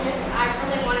wanted. I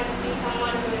really wanted to be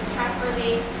someone who was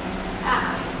trustworthy.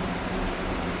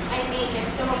 I think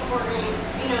it's so important,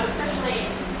 you know, especially,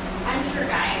 I'm sure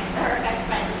guys are affected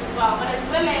by this as well, but as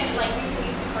women, like, we can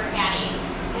be super catty.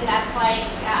 And that's like,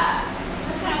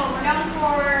 just kind of what we're known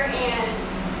for, and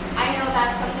I know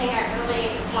that's something I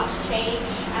really want to change.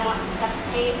 I want to set the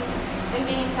pace and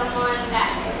being someone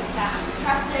that is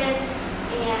trusted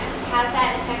and has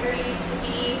that integrity to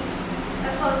be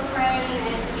a close friend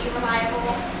and to be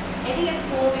reliable. I think it's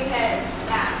cool because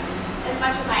as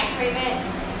much as I crave it,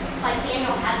 like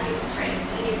Daniel had these traits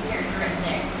and these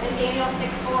characteristics. In Daniel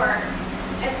 6:4,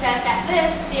 it says that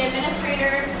the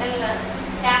administrators and the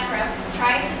satraps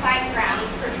tried to find grounds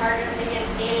for charges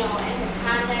against Daniel and his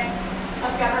conduct of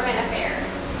government affairs,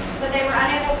 but they were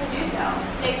unable to do so.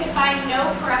 They could find no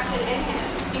corruption in him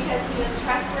because he was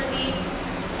trustworthy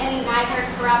and neither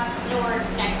corrupt nor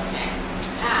negligent.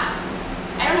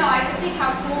 I don't know, I just think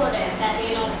how cool it is that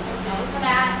Daniel was known for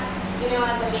that, you know,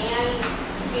 as a man,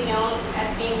 to be known as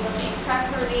being really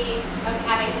trustworthy, of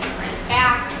having his friends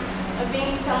back, of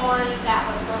being someone that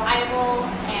was reliable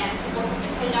and people could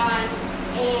depend on,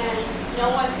 and no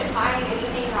one could find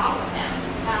anything wrong with him.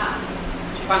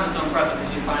 Did you find this so impressive? Did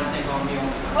you find anything wrong with me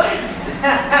also? I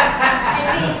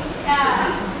think,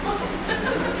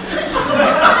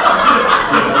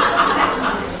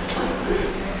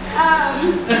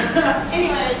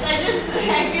 anyways,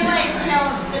 I feel like, you know,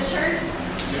 the church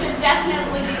should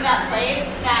definitely be that place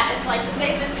that is like the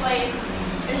safest place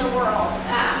in the world.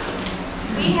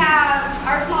 We have,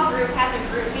 our small group has a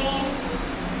group meeting.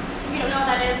 If you don't know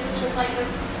what that is, it's just like this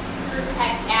group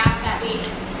text app that we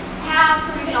have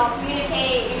so we can all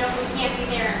communicate. You know, if we can't be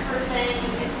there in person,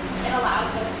 it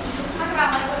allows us to just talk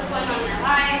about like what's going on in our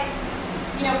life,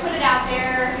 you know, put it out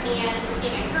there and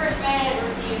receive encouragement,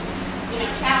 receive, you know,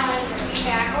 challenge or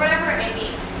feedback or whatever it may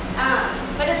be.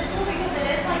 But it's cool because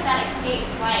it is like that escape.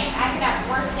 Like I could have a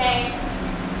worst day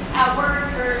at work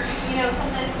or, you know,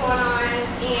 something's going on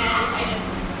and I just,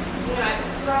 you know, I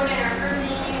throw it in our group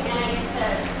meeting and I get to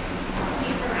be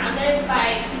surrounded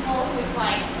by people who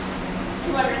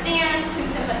understands,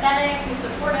 who's sympathetic, who's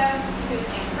supportive, who's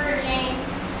encouraging.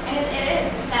 And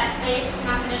it's that safe,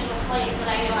 confidential place that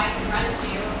I know I can run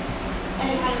to and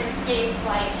kind of escape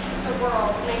like the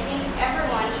world. And I think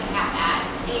everyone should have that.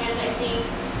 And I think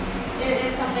it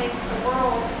is something the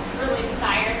world really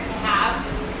desires to have.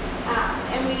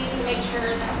 And we need to make sure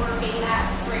that we're being that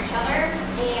for each other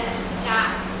and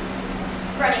not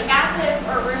spreading gossip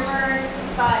or rumors,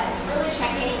 but really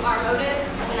checking our motives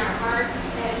and our hearts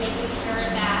and making sure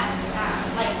that,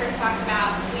 like Chris talked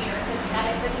about, we are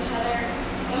sympathetic with each other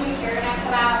and we care enough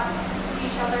about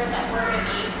each other that we're going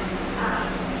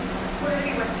to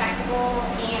be respectable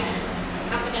and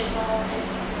confidential in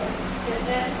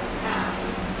business.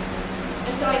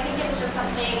 And so I think it's just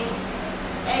something.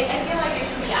 I feel like it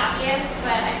should be obvious,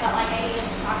 but I felt like I needed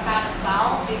to talk about it as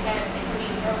well because it can be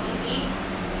so easy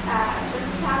just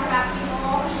to talk about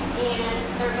people and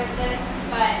their business.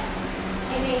 But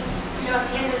I think, you know, at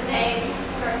the end of the day, we have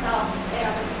to put ourselves in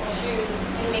other people's shoes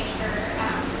and make sure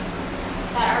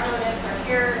that our motives are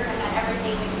pure and that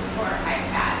everything we do glorifies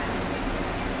God.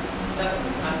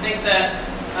 I think that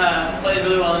plays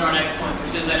really well in our next point,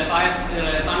 which is that if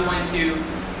I'm going to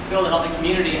build a healthy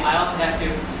community, I also have to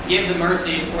give the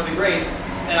mercy or the grace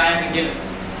that I have been given.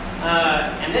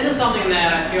 And this is something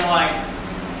that I feel like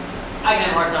I can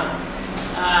have a hard time.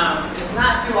 It's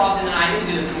not too often, and I need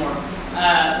to do this more,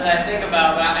 that I think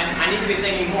about, but I need to be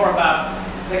thinking more about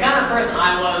the kind of person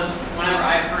I was whenever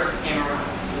I first came around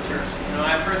to the church. You know,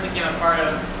 I first became a part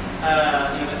of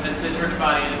the church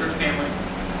body and the church family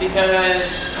because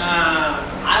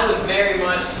I was very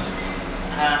much,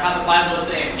 how the Bible is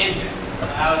saying, infant.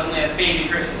 I was only a baby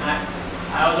Christian.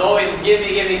 I was always give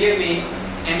me,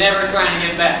 and never trying to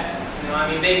give back. You know, I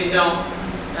mean, babies don't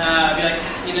be like,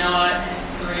 you know what, it's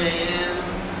 3 a.m.,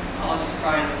 I'll just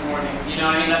cry in the morning. You know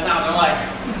what I mean? That's not what they're like.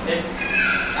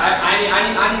 I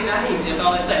need, that's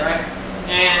all they say, right?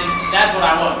 And that's what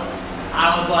I was.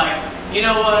 I was like, you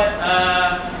know what,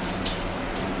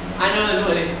 I know this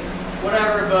really,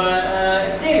 whatever,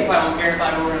 but Davey probably won't care if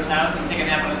I go over to his house and take a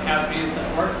nap on his couch when he's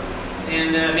at work.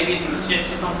 And maybe some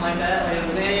chips or something like that.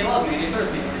 Like, he loves me. He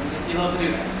serves me. He loves to do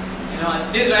that. You know,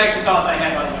 like, these are actually thoughts I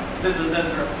had, by the way. This is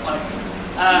real. Like,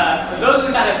 but those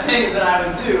are the kind of things that I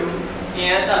would do,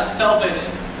 and that's how selfish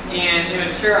and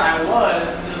immature I was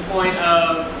to the point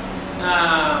of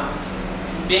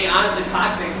being honestly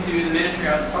toxic to the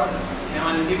ministry I was part of. You know,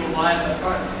 and the people's lives I was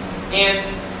part of. And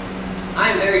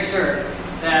I'm very sure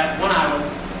that when I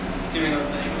was doing those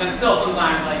things, and still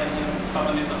sometimes, like, you know, if I'm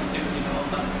gonna do something stupid, you know, all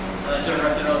the time. Joe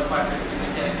rested early, quite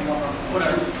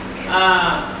whatever.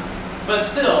 But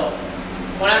still,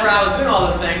 whenever I was doing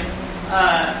all those things,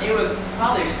 it was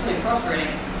probably extremely frustrating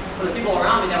for the people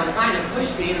around me that were trying to push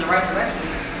me in the right direction.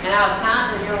 And I was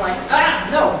constantly here like,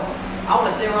 no, I want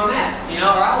to stay where I'm at, you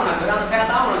know, or I want to go down the path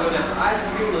I want to go down. Or I just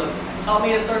want people to help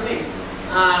me and serve me.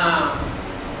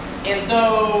 And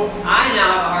so I now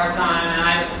have a hard time, and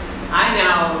I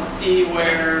now see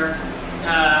where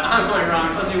I'm going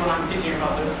wrong, especially when I'm teaching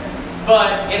about this.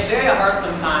 But it's very hard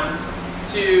sometimes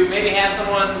to maybe have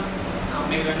someone,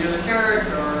 maybe they're new to the church,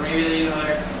 or maybe they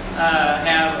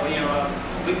have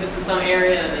a weakness in some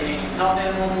area and they need help in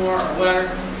a little more or whatever.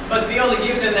 But to be able to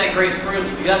give them that grace freely,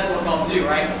 because that's what we're called to do,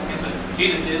 right? That's what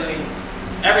Jesus did. I mean,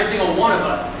 every single one of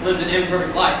us lives an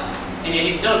imperfect life, and yet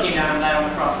He still came down and died on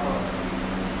the cross for us.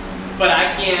 But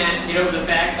I can't get over the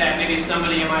fact that maybe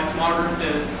somebody in my small group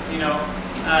is,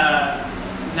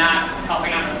 not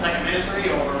helping out in the second ministry,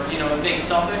 or being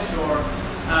selfish, or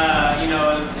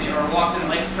or walks in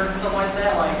late church, something like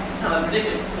that. Like, no, that's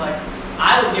ridiculous. Like,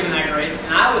 I was given that grace,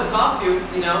 and I was taught to,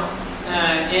 in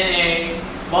a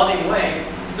loving way.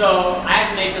 So I have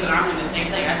to make sure that I'm doing the same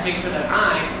thing. I have to make sure that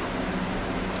I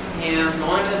am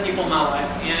going to the people in my life,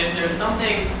 and if there's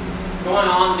something going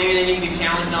on, maybe they need to be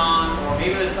challenged on, or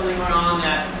maybe there's something going on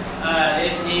that they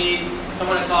just need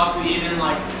someone to talk to, even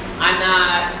like, I'm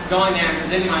not going there and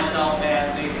presenting myself as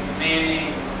maybe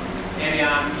demanding, maybe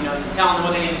I'm, just telling them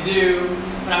what they need to do,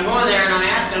 but I'm going there and I'm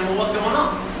asking them, well, what's going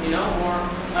on, or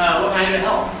what can I do to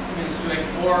help in the situation,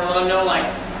 or let them know, like,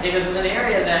 hey, this is an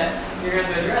area that you're going to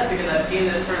have to address because I've seen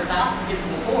this turn south with people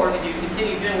before, if you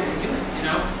continue doing what you're doing,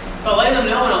 But letting them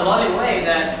know in a loving way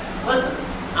that, listen,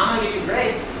 I'm going to give you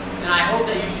grace, and I hope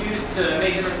that you choose to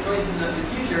make different choices in the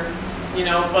future,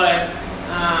 but,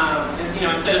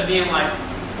 instead of being like,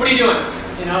 what are you doing?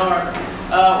 Or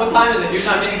what time is it? You're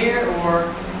not getting here? Or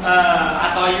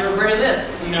I thought you were bringing this,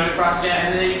 to cross chat,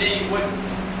 and then you didn't,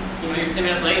 you're 10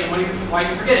 minutes late, and why did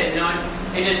you forget it?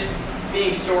 And just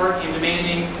being short and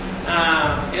demanding,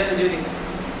 it doesn't do anything.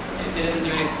 It doesn't do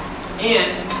anything.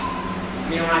 And,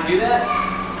 when I do that,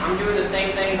 I'm doing the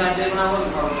same things I did when I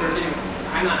wasn't part of the church anyway.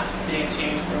 I'm not being a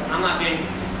changed person. I'm not being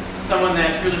someone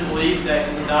that truly believes that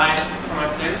He died for my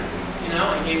sins,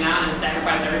 and came down and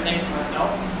sacrificed everything for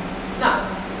myself. No.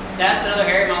 That's another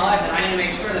area of my life that I need to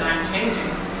make sure that I'm changing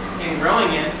and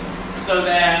growing in so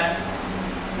that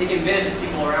it can benefit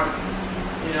people around me.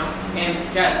 And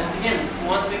guys, once again,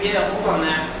 once we get a hold on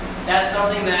that, that's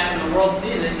something that when the world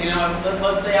sees it,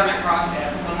 let's say I'm at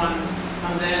CrossChat, someone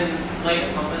comes in late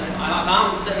or something, if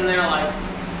I'm sitting there like,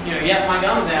 yep, my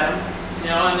gum's at them,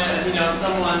 and then,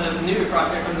 someone that's new to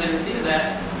CrossChat comes in and sees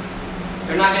that,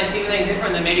 they're not going to see anything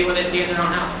different than maybe what they see in their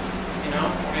own house,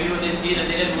 or maybe what they see that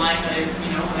they didn't like, that they,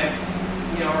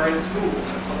 or in school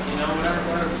or something,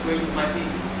 whatever situations might be.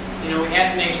 We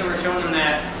have to make sure we're showing them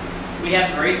that we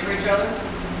have grace for each other,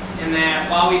 and that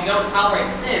while we don't tolerate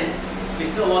sin, we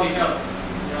still love each other.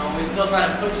 We still try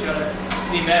to push each other to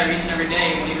be better each and every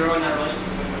day when you grow in that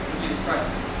relationship with Jesus Christ.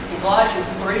 In Colossians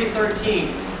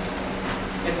 3:13,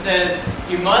 it says,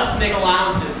 you must make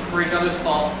allowances for each other's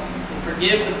faults and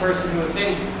forgive the person who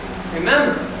offends you.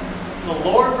 Remember, the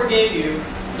Lord forgave you,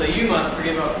 so you must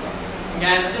forgive others. And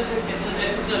guys, it's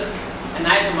just a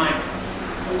nice reminder.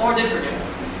 The Lord did forgive us.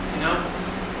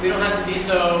 We don't have to be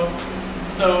so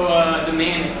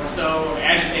demanding or so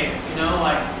agitated.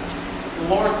 Like the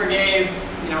Lord forgave,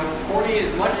 Courtney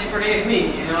as much as He forgave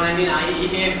me. What I mean? He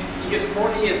gives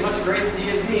Courtney as much grace as He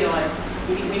gives me. Like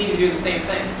we need to do the same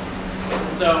thing.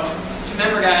 So just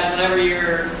remember, guys, whenever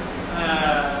you're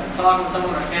talking to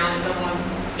someone or challenging someone,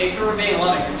 make sure we're being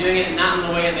loving. You're doing it not in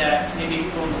the way that maybe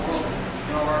people in the world,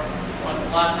 or a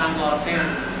lot of times a lot of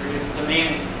parents, where you're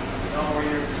demanding, where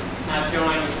you're not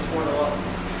showing your support or love.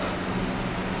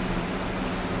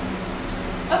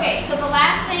 Okay, so the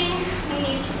last thing we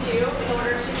need to do in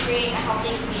order to create a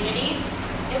healthy community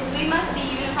is we must be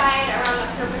unified around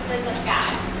the purposes of God.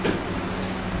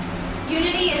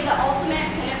 Unity is the ultimate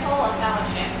pinnacle of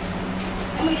fellowship.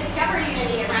 And we discover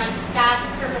unity around God's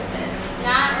purposes,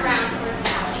 not around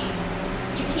personality.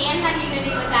 You can't have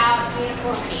unity without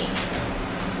uniformity.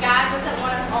 God doesn't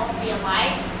want us all to be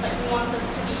alike, but He wants us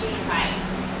to be unified.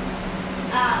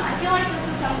 I feel like this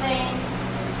is something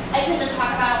I tend to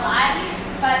talk about a lot,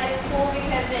 but it's cool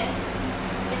because it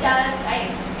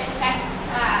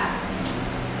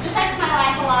affects my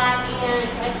life a lot, and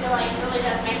I feel like it really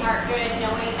does my heart good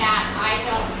knowing that I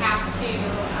don't have to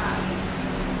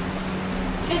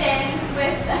fit in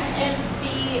with and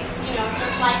be,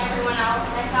 just like everyone else.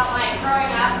 I felt like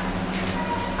growing up,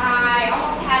 I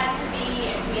almost had to be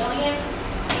a chameleon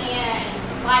and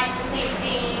like the same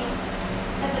things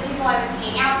as the people I was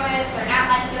hanging out with, or not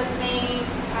like those things.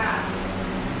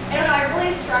 I don't know, I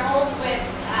really struggled with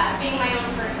being my own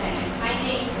person and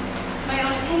finding my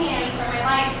own opinions or my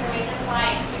likes or my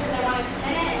dislikes because I wanted to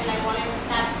fit in and I wanted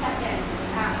that acceptance.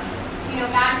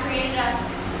 God created us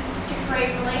to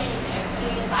create relationships and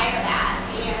we desire that.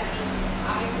 And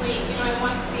obviously, I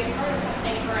wanted to be a part of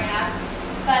something growing up,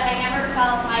 but I never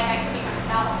felt like I could be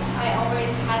myself. I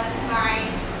always had to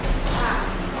find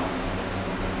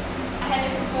trying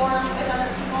to conform with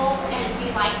other people and be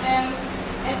like them.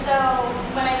 And so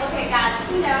when I look at God's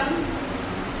kingdom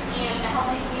and the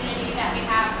healthy community that we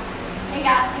have in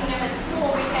God's kingdom, it's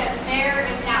cool because there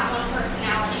is not one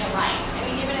personality alike. I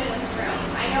mean, even in this room,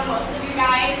 I know most of you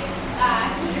guys,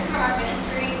 you're from our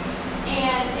ministry,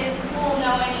 and it's cool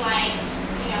knowing, like,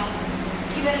 you know,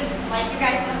 even like you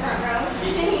guys in the front row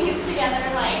sitting together,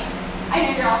 like, I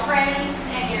know you're all friends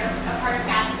and you're a part of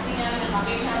God's kingdom and love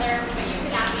each other, but you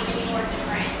could not be any more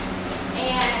different.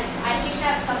 And I think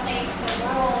that's something the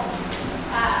world,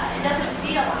 it doesn't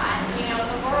see a lot. You know,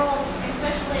 the world,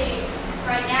 especially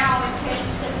right now, it tends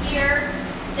to fear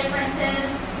differences,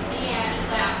 and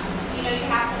you know, you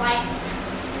have to like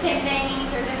the same things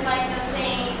or dislike those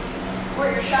things, or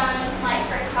you're shunned, like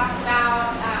Chris talks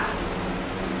about.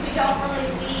 We don't really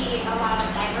see a lot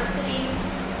of diversity,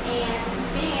 and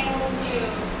being able to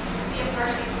just be a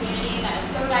part of a community that is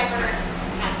so diverse,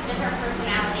 has different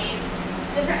personalities,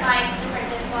 different likes, different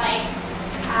dislikes.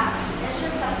 It's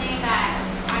just something that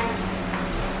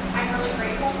I'm really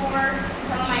grateful for.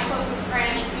 Some of my closest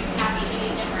friends, we could not be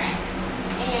any different,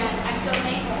 and I'm so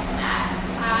thankful for that.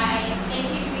 They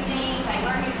teach me things, I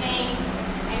learn new things,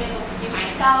 I'm able to be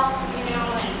myself, you know,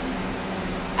 and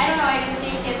I don't know, I just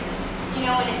think it's, you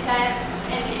know, when it says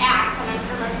in Acts, and I'm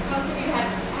sure most of you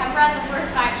have read the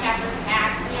first 5 chapters of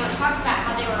Acts, you know, it talks about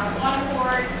how they were of one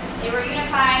accord, they were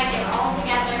unified, they were all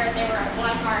together, they were of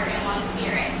one heart and one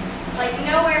spirit. Like,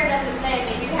 nowhere does it say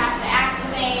that you have to act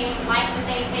the same, like the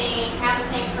same things, have the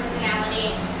same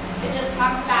personality. It just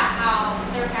talks about how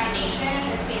their foundation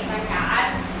is based on God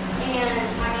and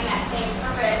having that same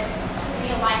purpose to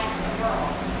be a light to the world.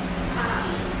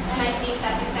 And I think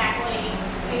that's exactly,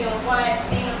 you know, what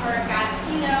being a part of God's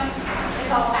kingdom is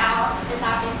all about, is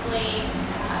obviously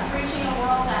reaching a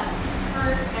world that's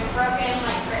hurt and broken,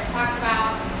 like Chris talked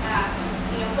about,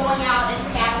 you know, going out into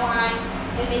Babylon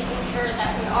and making sure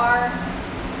that we are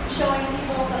showing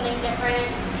people something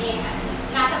different, and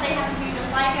not that they have to be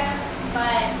just like us,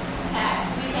 but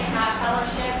that we can have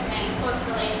fellowship and close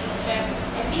relationships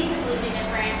and be completely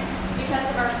different because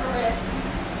of our purpose,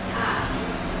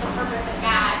 the purpose of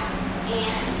God,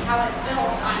 and how it's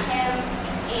built on Him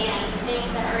and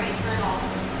things that are eternal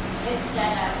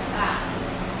instead of,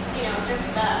 you know, just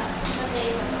the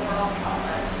things that the world tells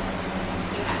us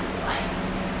we have to be like.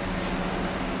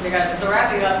 Okay, guys, so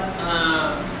wrapping up,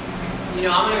 you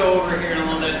know, I'm going to go over here in a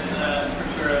little bit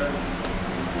scripture of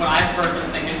what I personally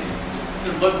think it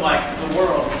should look like to the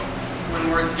world when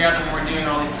we're together and we're doing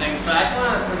all these things. But I just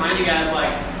want to remind you guys,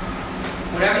 like,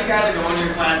 whenever you guys are going to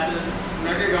your classes,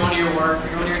 whenever you're going to your work,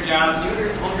 you're going to your job, you're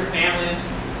home with your families,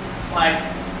 like,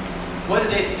 what do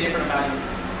they see different about you?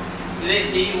 Do they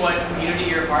see what community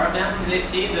you're a part of now? Do they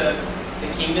see the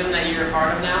kingdom that you're a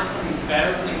part of now? Something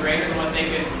better, something greater than what they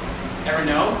could ever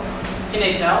know? Can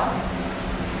they tell?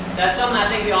 That's something I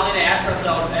think we all need to ask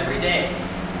ourselves every day.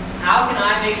 How can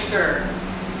I make sure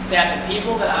that the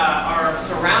people that are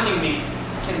surrounding me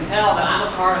can tell that I'm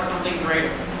a part of something greater?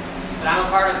 That I'm a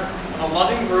part of a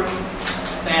loving group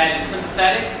that is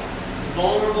sympathetic,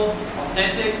 vulnerable,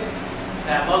 authentic,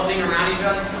 that loves being around each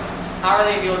other? How are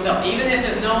they going to be able to tell? Even if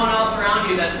there's no one else around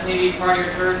you that's maybe part of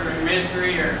your church or your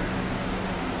ministry, or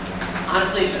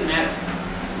honestly, it shouldn't matter.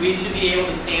 We should be able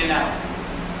to stand out,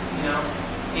 you know.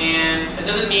 And it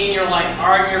doesn't mean you're like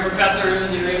arguing your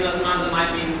professors, you know, even though sometimes it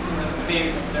might be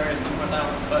being considered sometimes,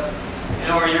 but you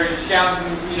know, or you're shouting,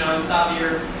 you know, on top of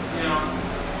your, you know,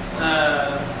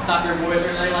 top of your voice, or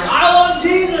anything like, "I love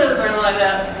Jesus," or anything like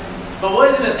that. But what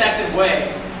is an effective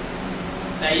way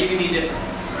that you can be different,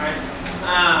 right?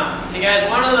 Hey guys,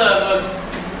 one of the most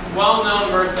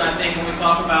well-known verses I think when we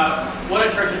talk about what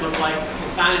a church should look like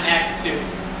is found in Acts 2.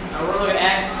 We're going to look at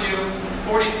Acts 2,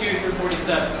 42 through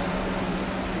 47.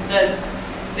 It says,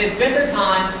 "They spent their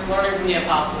time learning from the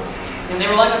apostles, and they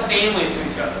were like a family to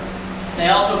each other. They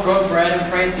also broke bread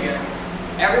and prayed together.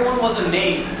 Everyone was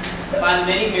amazed by the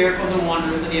many miracles and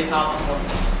wonders that the apostles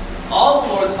worked. All the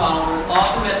Lord's followers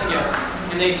also met together,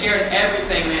 and they shared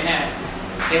everything they had.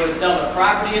 They would sell their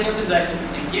property and their possessions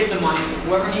and give the money to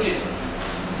whoever needed it.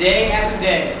 Day after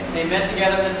day, they met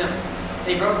together in the temple.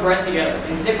 They broke bread together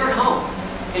in different homes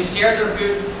and shared their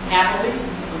food happily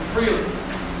and freely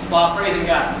while praising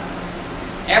God.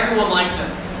 Everyone liked them,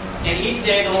 and each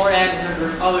day the Lord added to their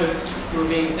group others who were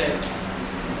being saved."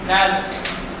 Guys,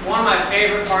 one of my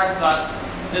favorite parts about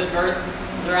this verse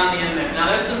is around the end there.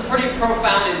 Now, there's some pretty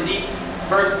profound and deep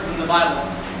verses in the Bible,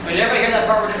 but you ever hear that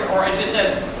part where it just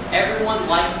said, "Everyone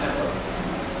liked them"?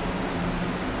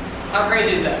 How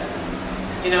crazy is that?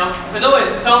 You know, there's always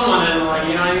someone in like,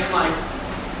 you know what I mean? Like,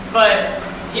 but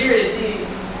here you see,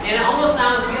 and it almost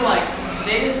sounds to me like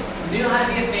they just knew how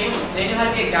to be a family. They knew how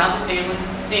to be a godly family.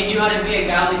 They knew how to be a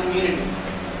godly community.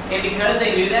 And because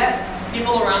they knew that,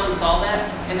 people around them saw that,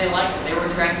 and they liked it. They were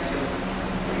attracted to it.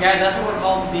 And guys, that's what we're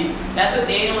called to be. That's what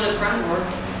Daniel and his friends were.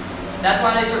 That's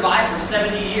why they survived for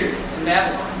 70 years in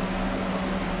Babylon.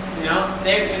 You know,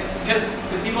 because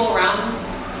the people around them,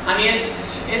 I mean,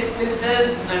 it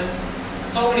says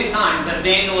so many times that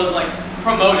Daniel is like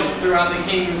promoted throughout the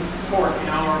king's court, you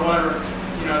know, or whatever,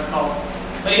 you know, it's called.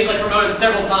 But he's like promoted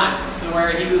several times to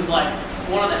where he was like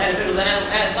one of the head officials. And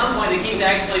at some point, the king's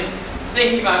actually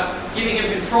thinking about giving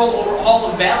him control over all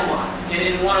of Babylon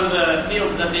in one of the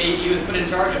fields that he was put in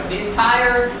charge of. The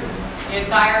entire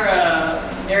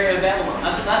area of Babylon.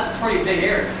 That's a pretty big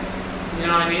area. You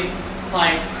know what I mean?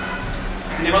 Like,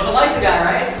 I mean, they must have liked the guy,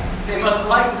 right? They must have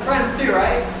liked his friends too,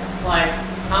 right? Like,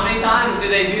 how many times do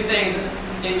they do things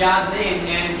in God's name?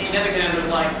 And King Nebuchadnezzar was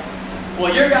like,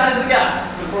 well, your God is the God.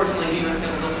 Unfortunately, King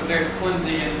Nebuchadnezzar was also very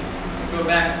flimsy and go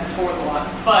back and forth a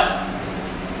lot. But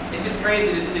it's just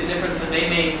crazy to see the difference that they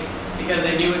made because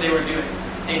they knew what they were doing.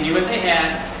 They knew what they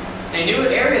had. They knew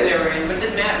what area they were in, but it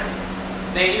didn't matter.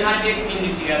 They knew how to be a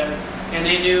community together. And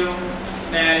they knew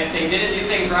that if they didn't do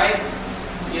things right,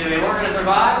 either they weren't going to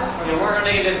survive or they weren't going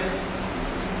to make a difference.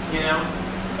 You know?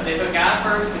 But they put God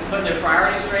first, they put their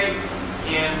priorities straight,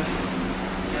 and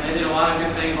you know, they did a lot of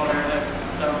good things while they were there.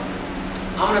 So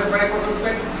I'm going to pray for us real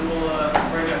quick, and we'll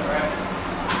break up right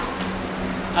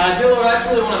after. Dear Lord, I just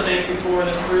really want to thank you for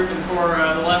this group and for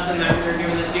the lesson that we were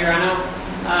given this year. I know,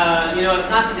 you know,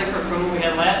 it's not too different from what we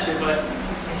had last year, but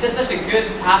it's just such a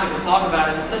good topic to talk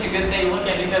about, and it's such a good thing to look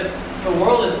at because the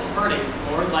world is hurting,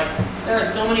 Lord. Like, there are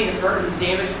so many hurt and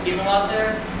damaged people out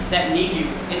there that need you,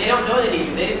 and they don't know they need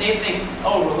you. They think,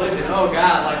 oh, religion, oh,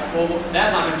 God, like, well,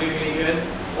 that's not going to do me any good.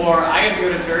 Or I get to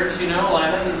go to church, you know,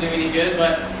 like, that doesn't do me any good.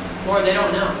 But, Lord, they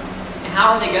don't know. And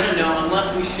how are they going to know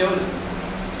unless we show them,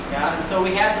 God? And so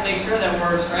we have to make sure that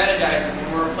we're strategizing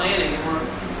and we're planning and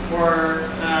we're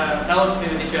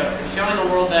fellowshipping with each other and showing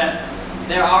the world that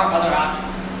there are other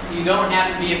options. You don't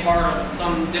have to be a part of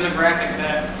some demographic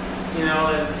that, you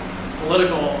know, is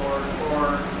political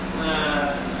or you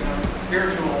know,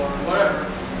 spiritual or whatever.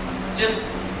 Just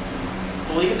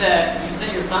believe that you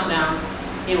sent your son down.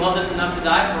 He loved us enough to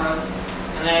die for us,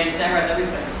 and that he sacrificed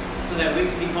everything so that we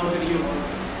could be closer to you, Lord.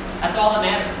 That's all that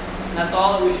matters. And that's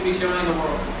all that we should be showing the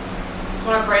world. I just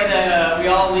want to pray that we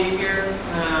all leave here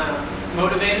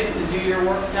motivated to do your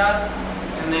work, God,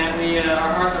 and that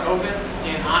our hearts are open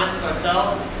and honest with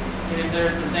ourselves. And if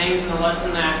there's some things in the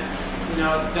lesson that, you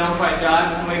know, don't quite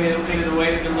jive with maybe the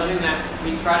way we've been living, that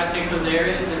we try to fix those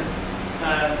areas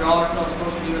and draw ourselves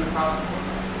closer to you in the process.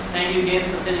 Thank you again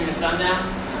for sending your son down.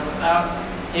 Without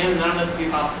him, none of this would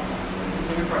be possible.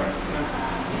 Let me pray. Amen.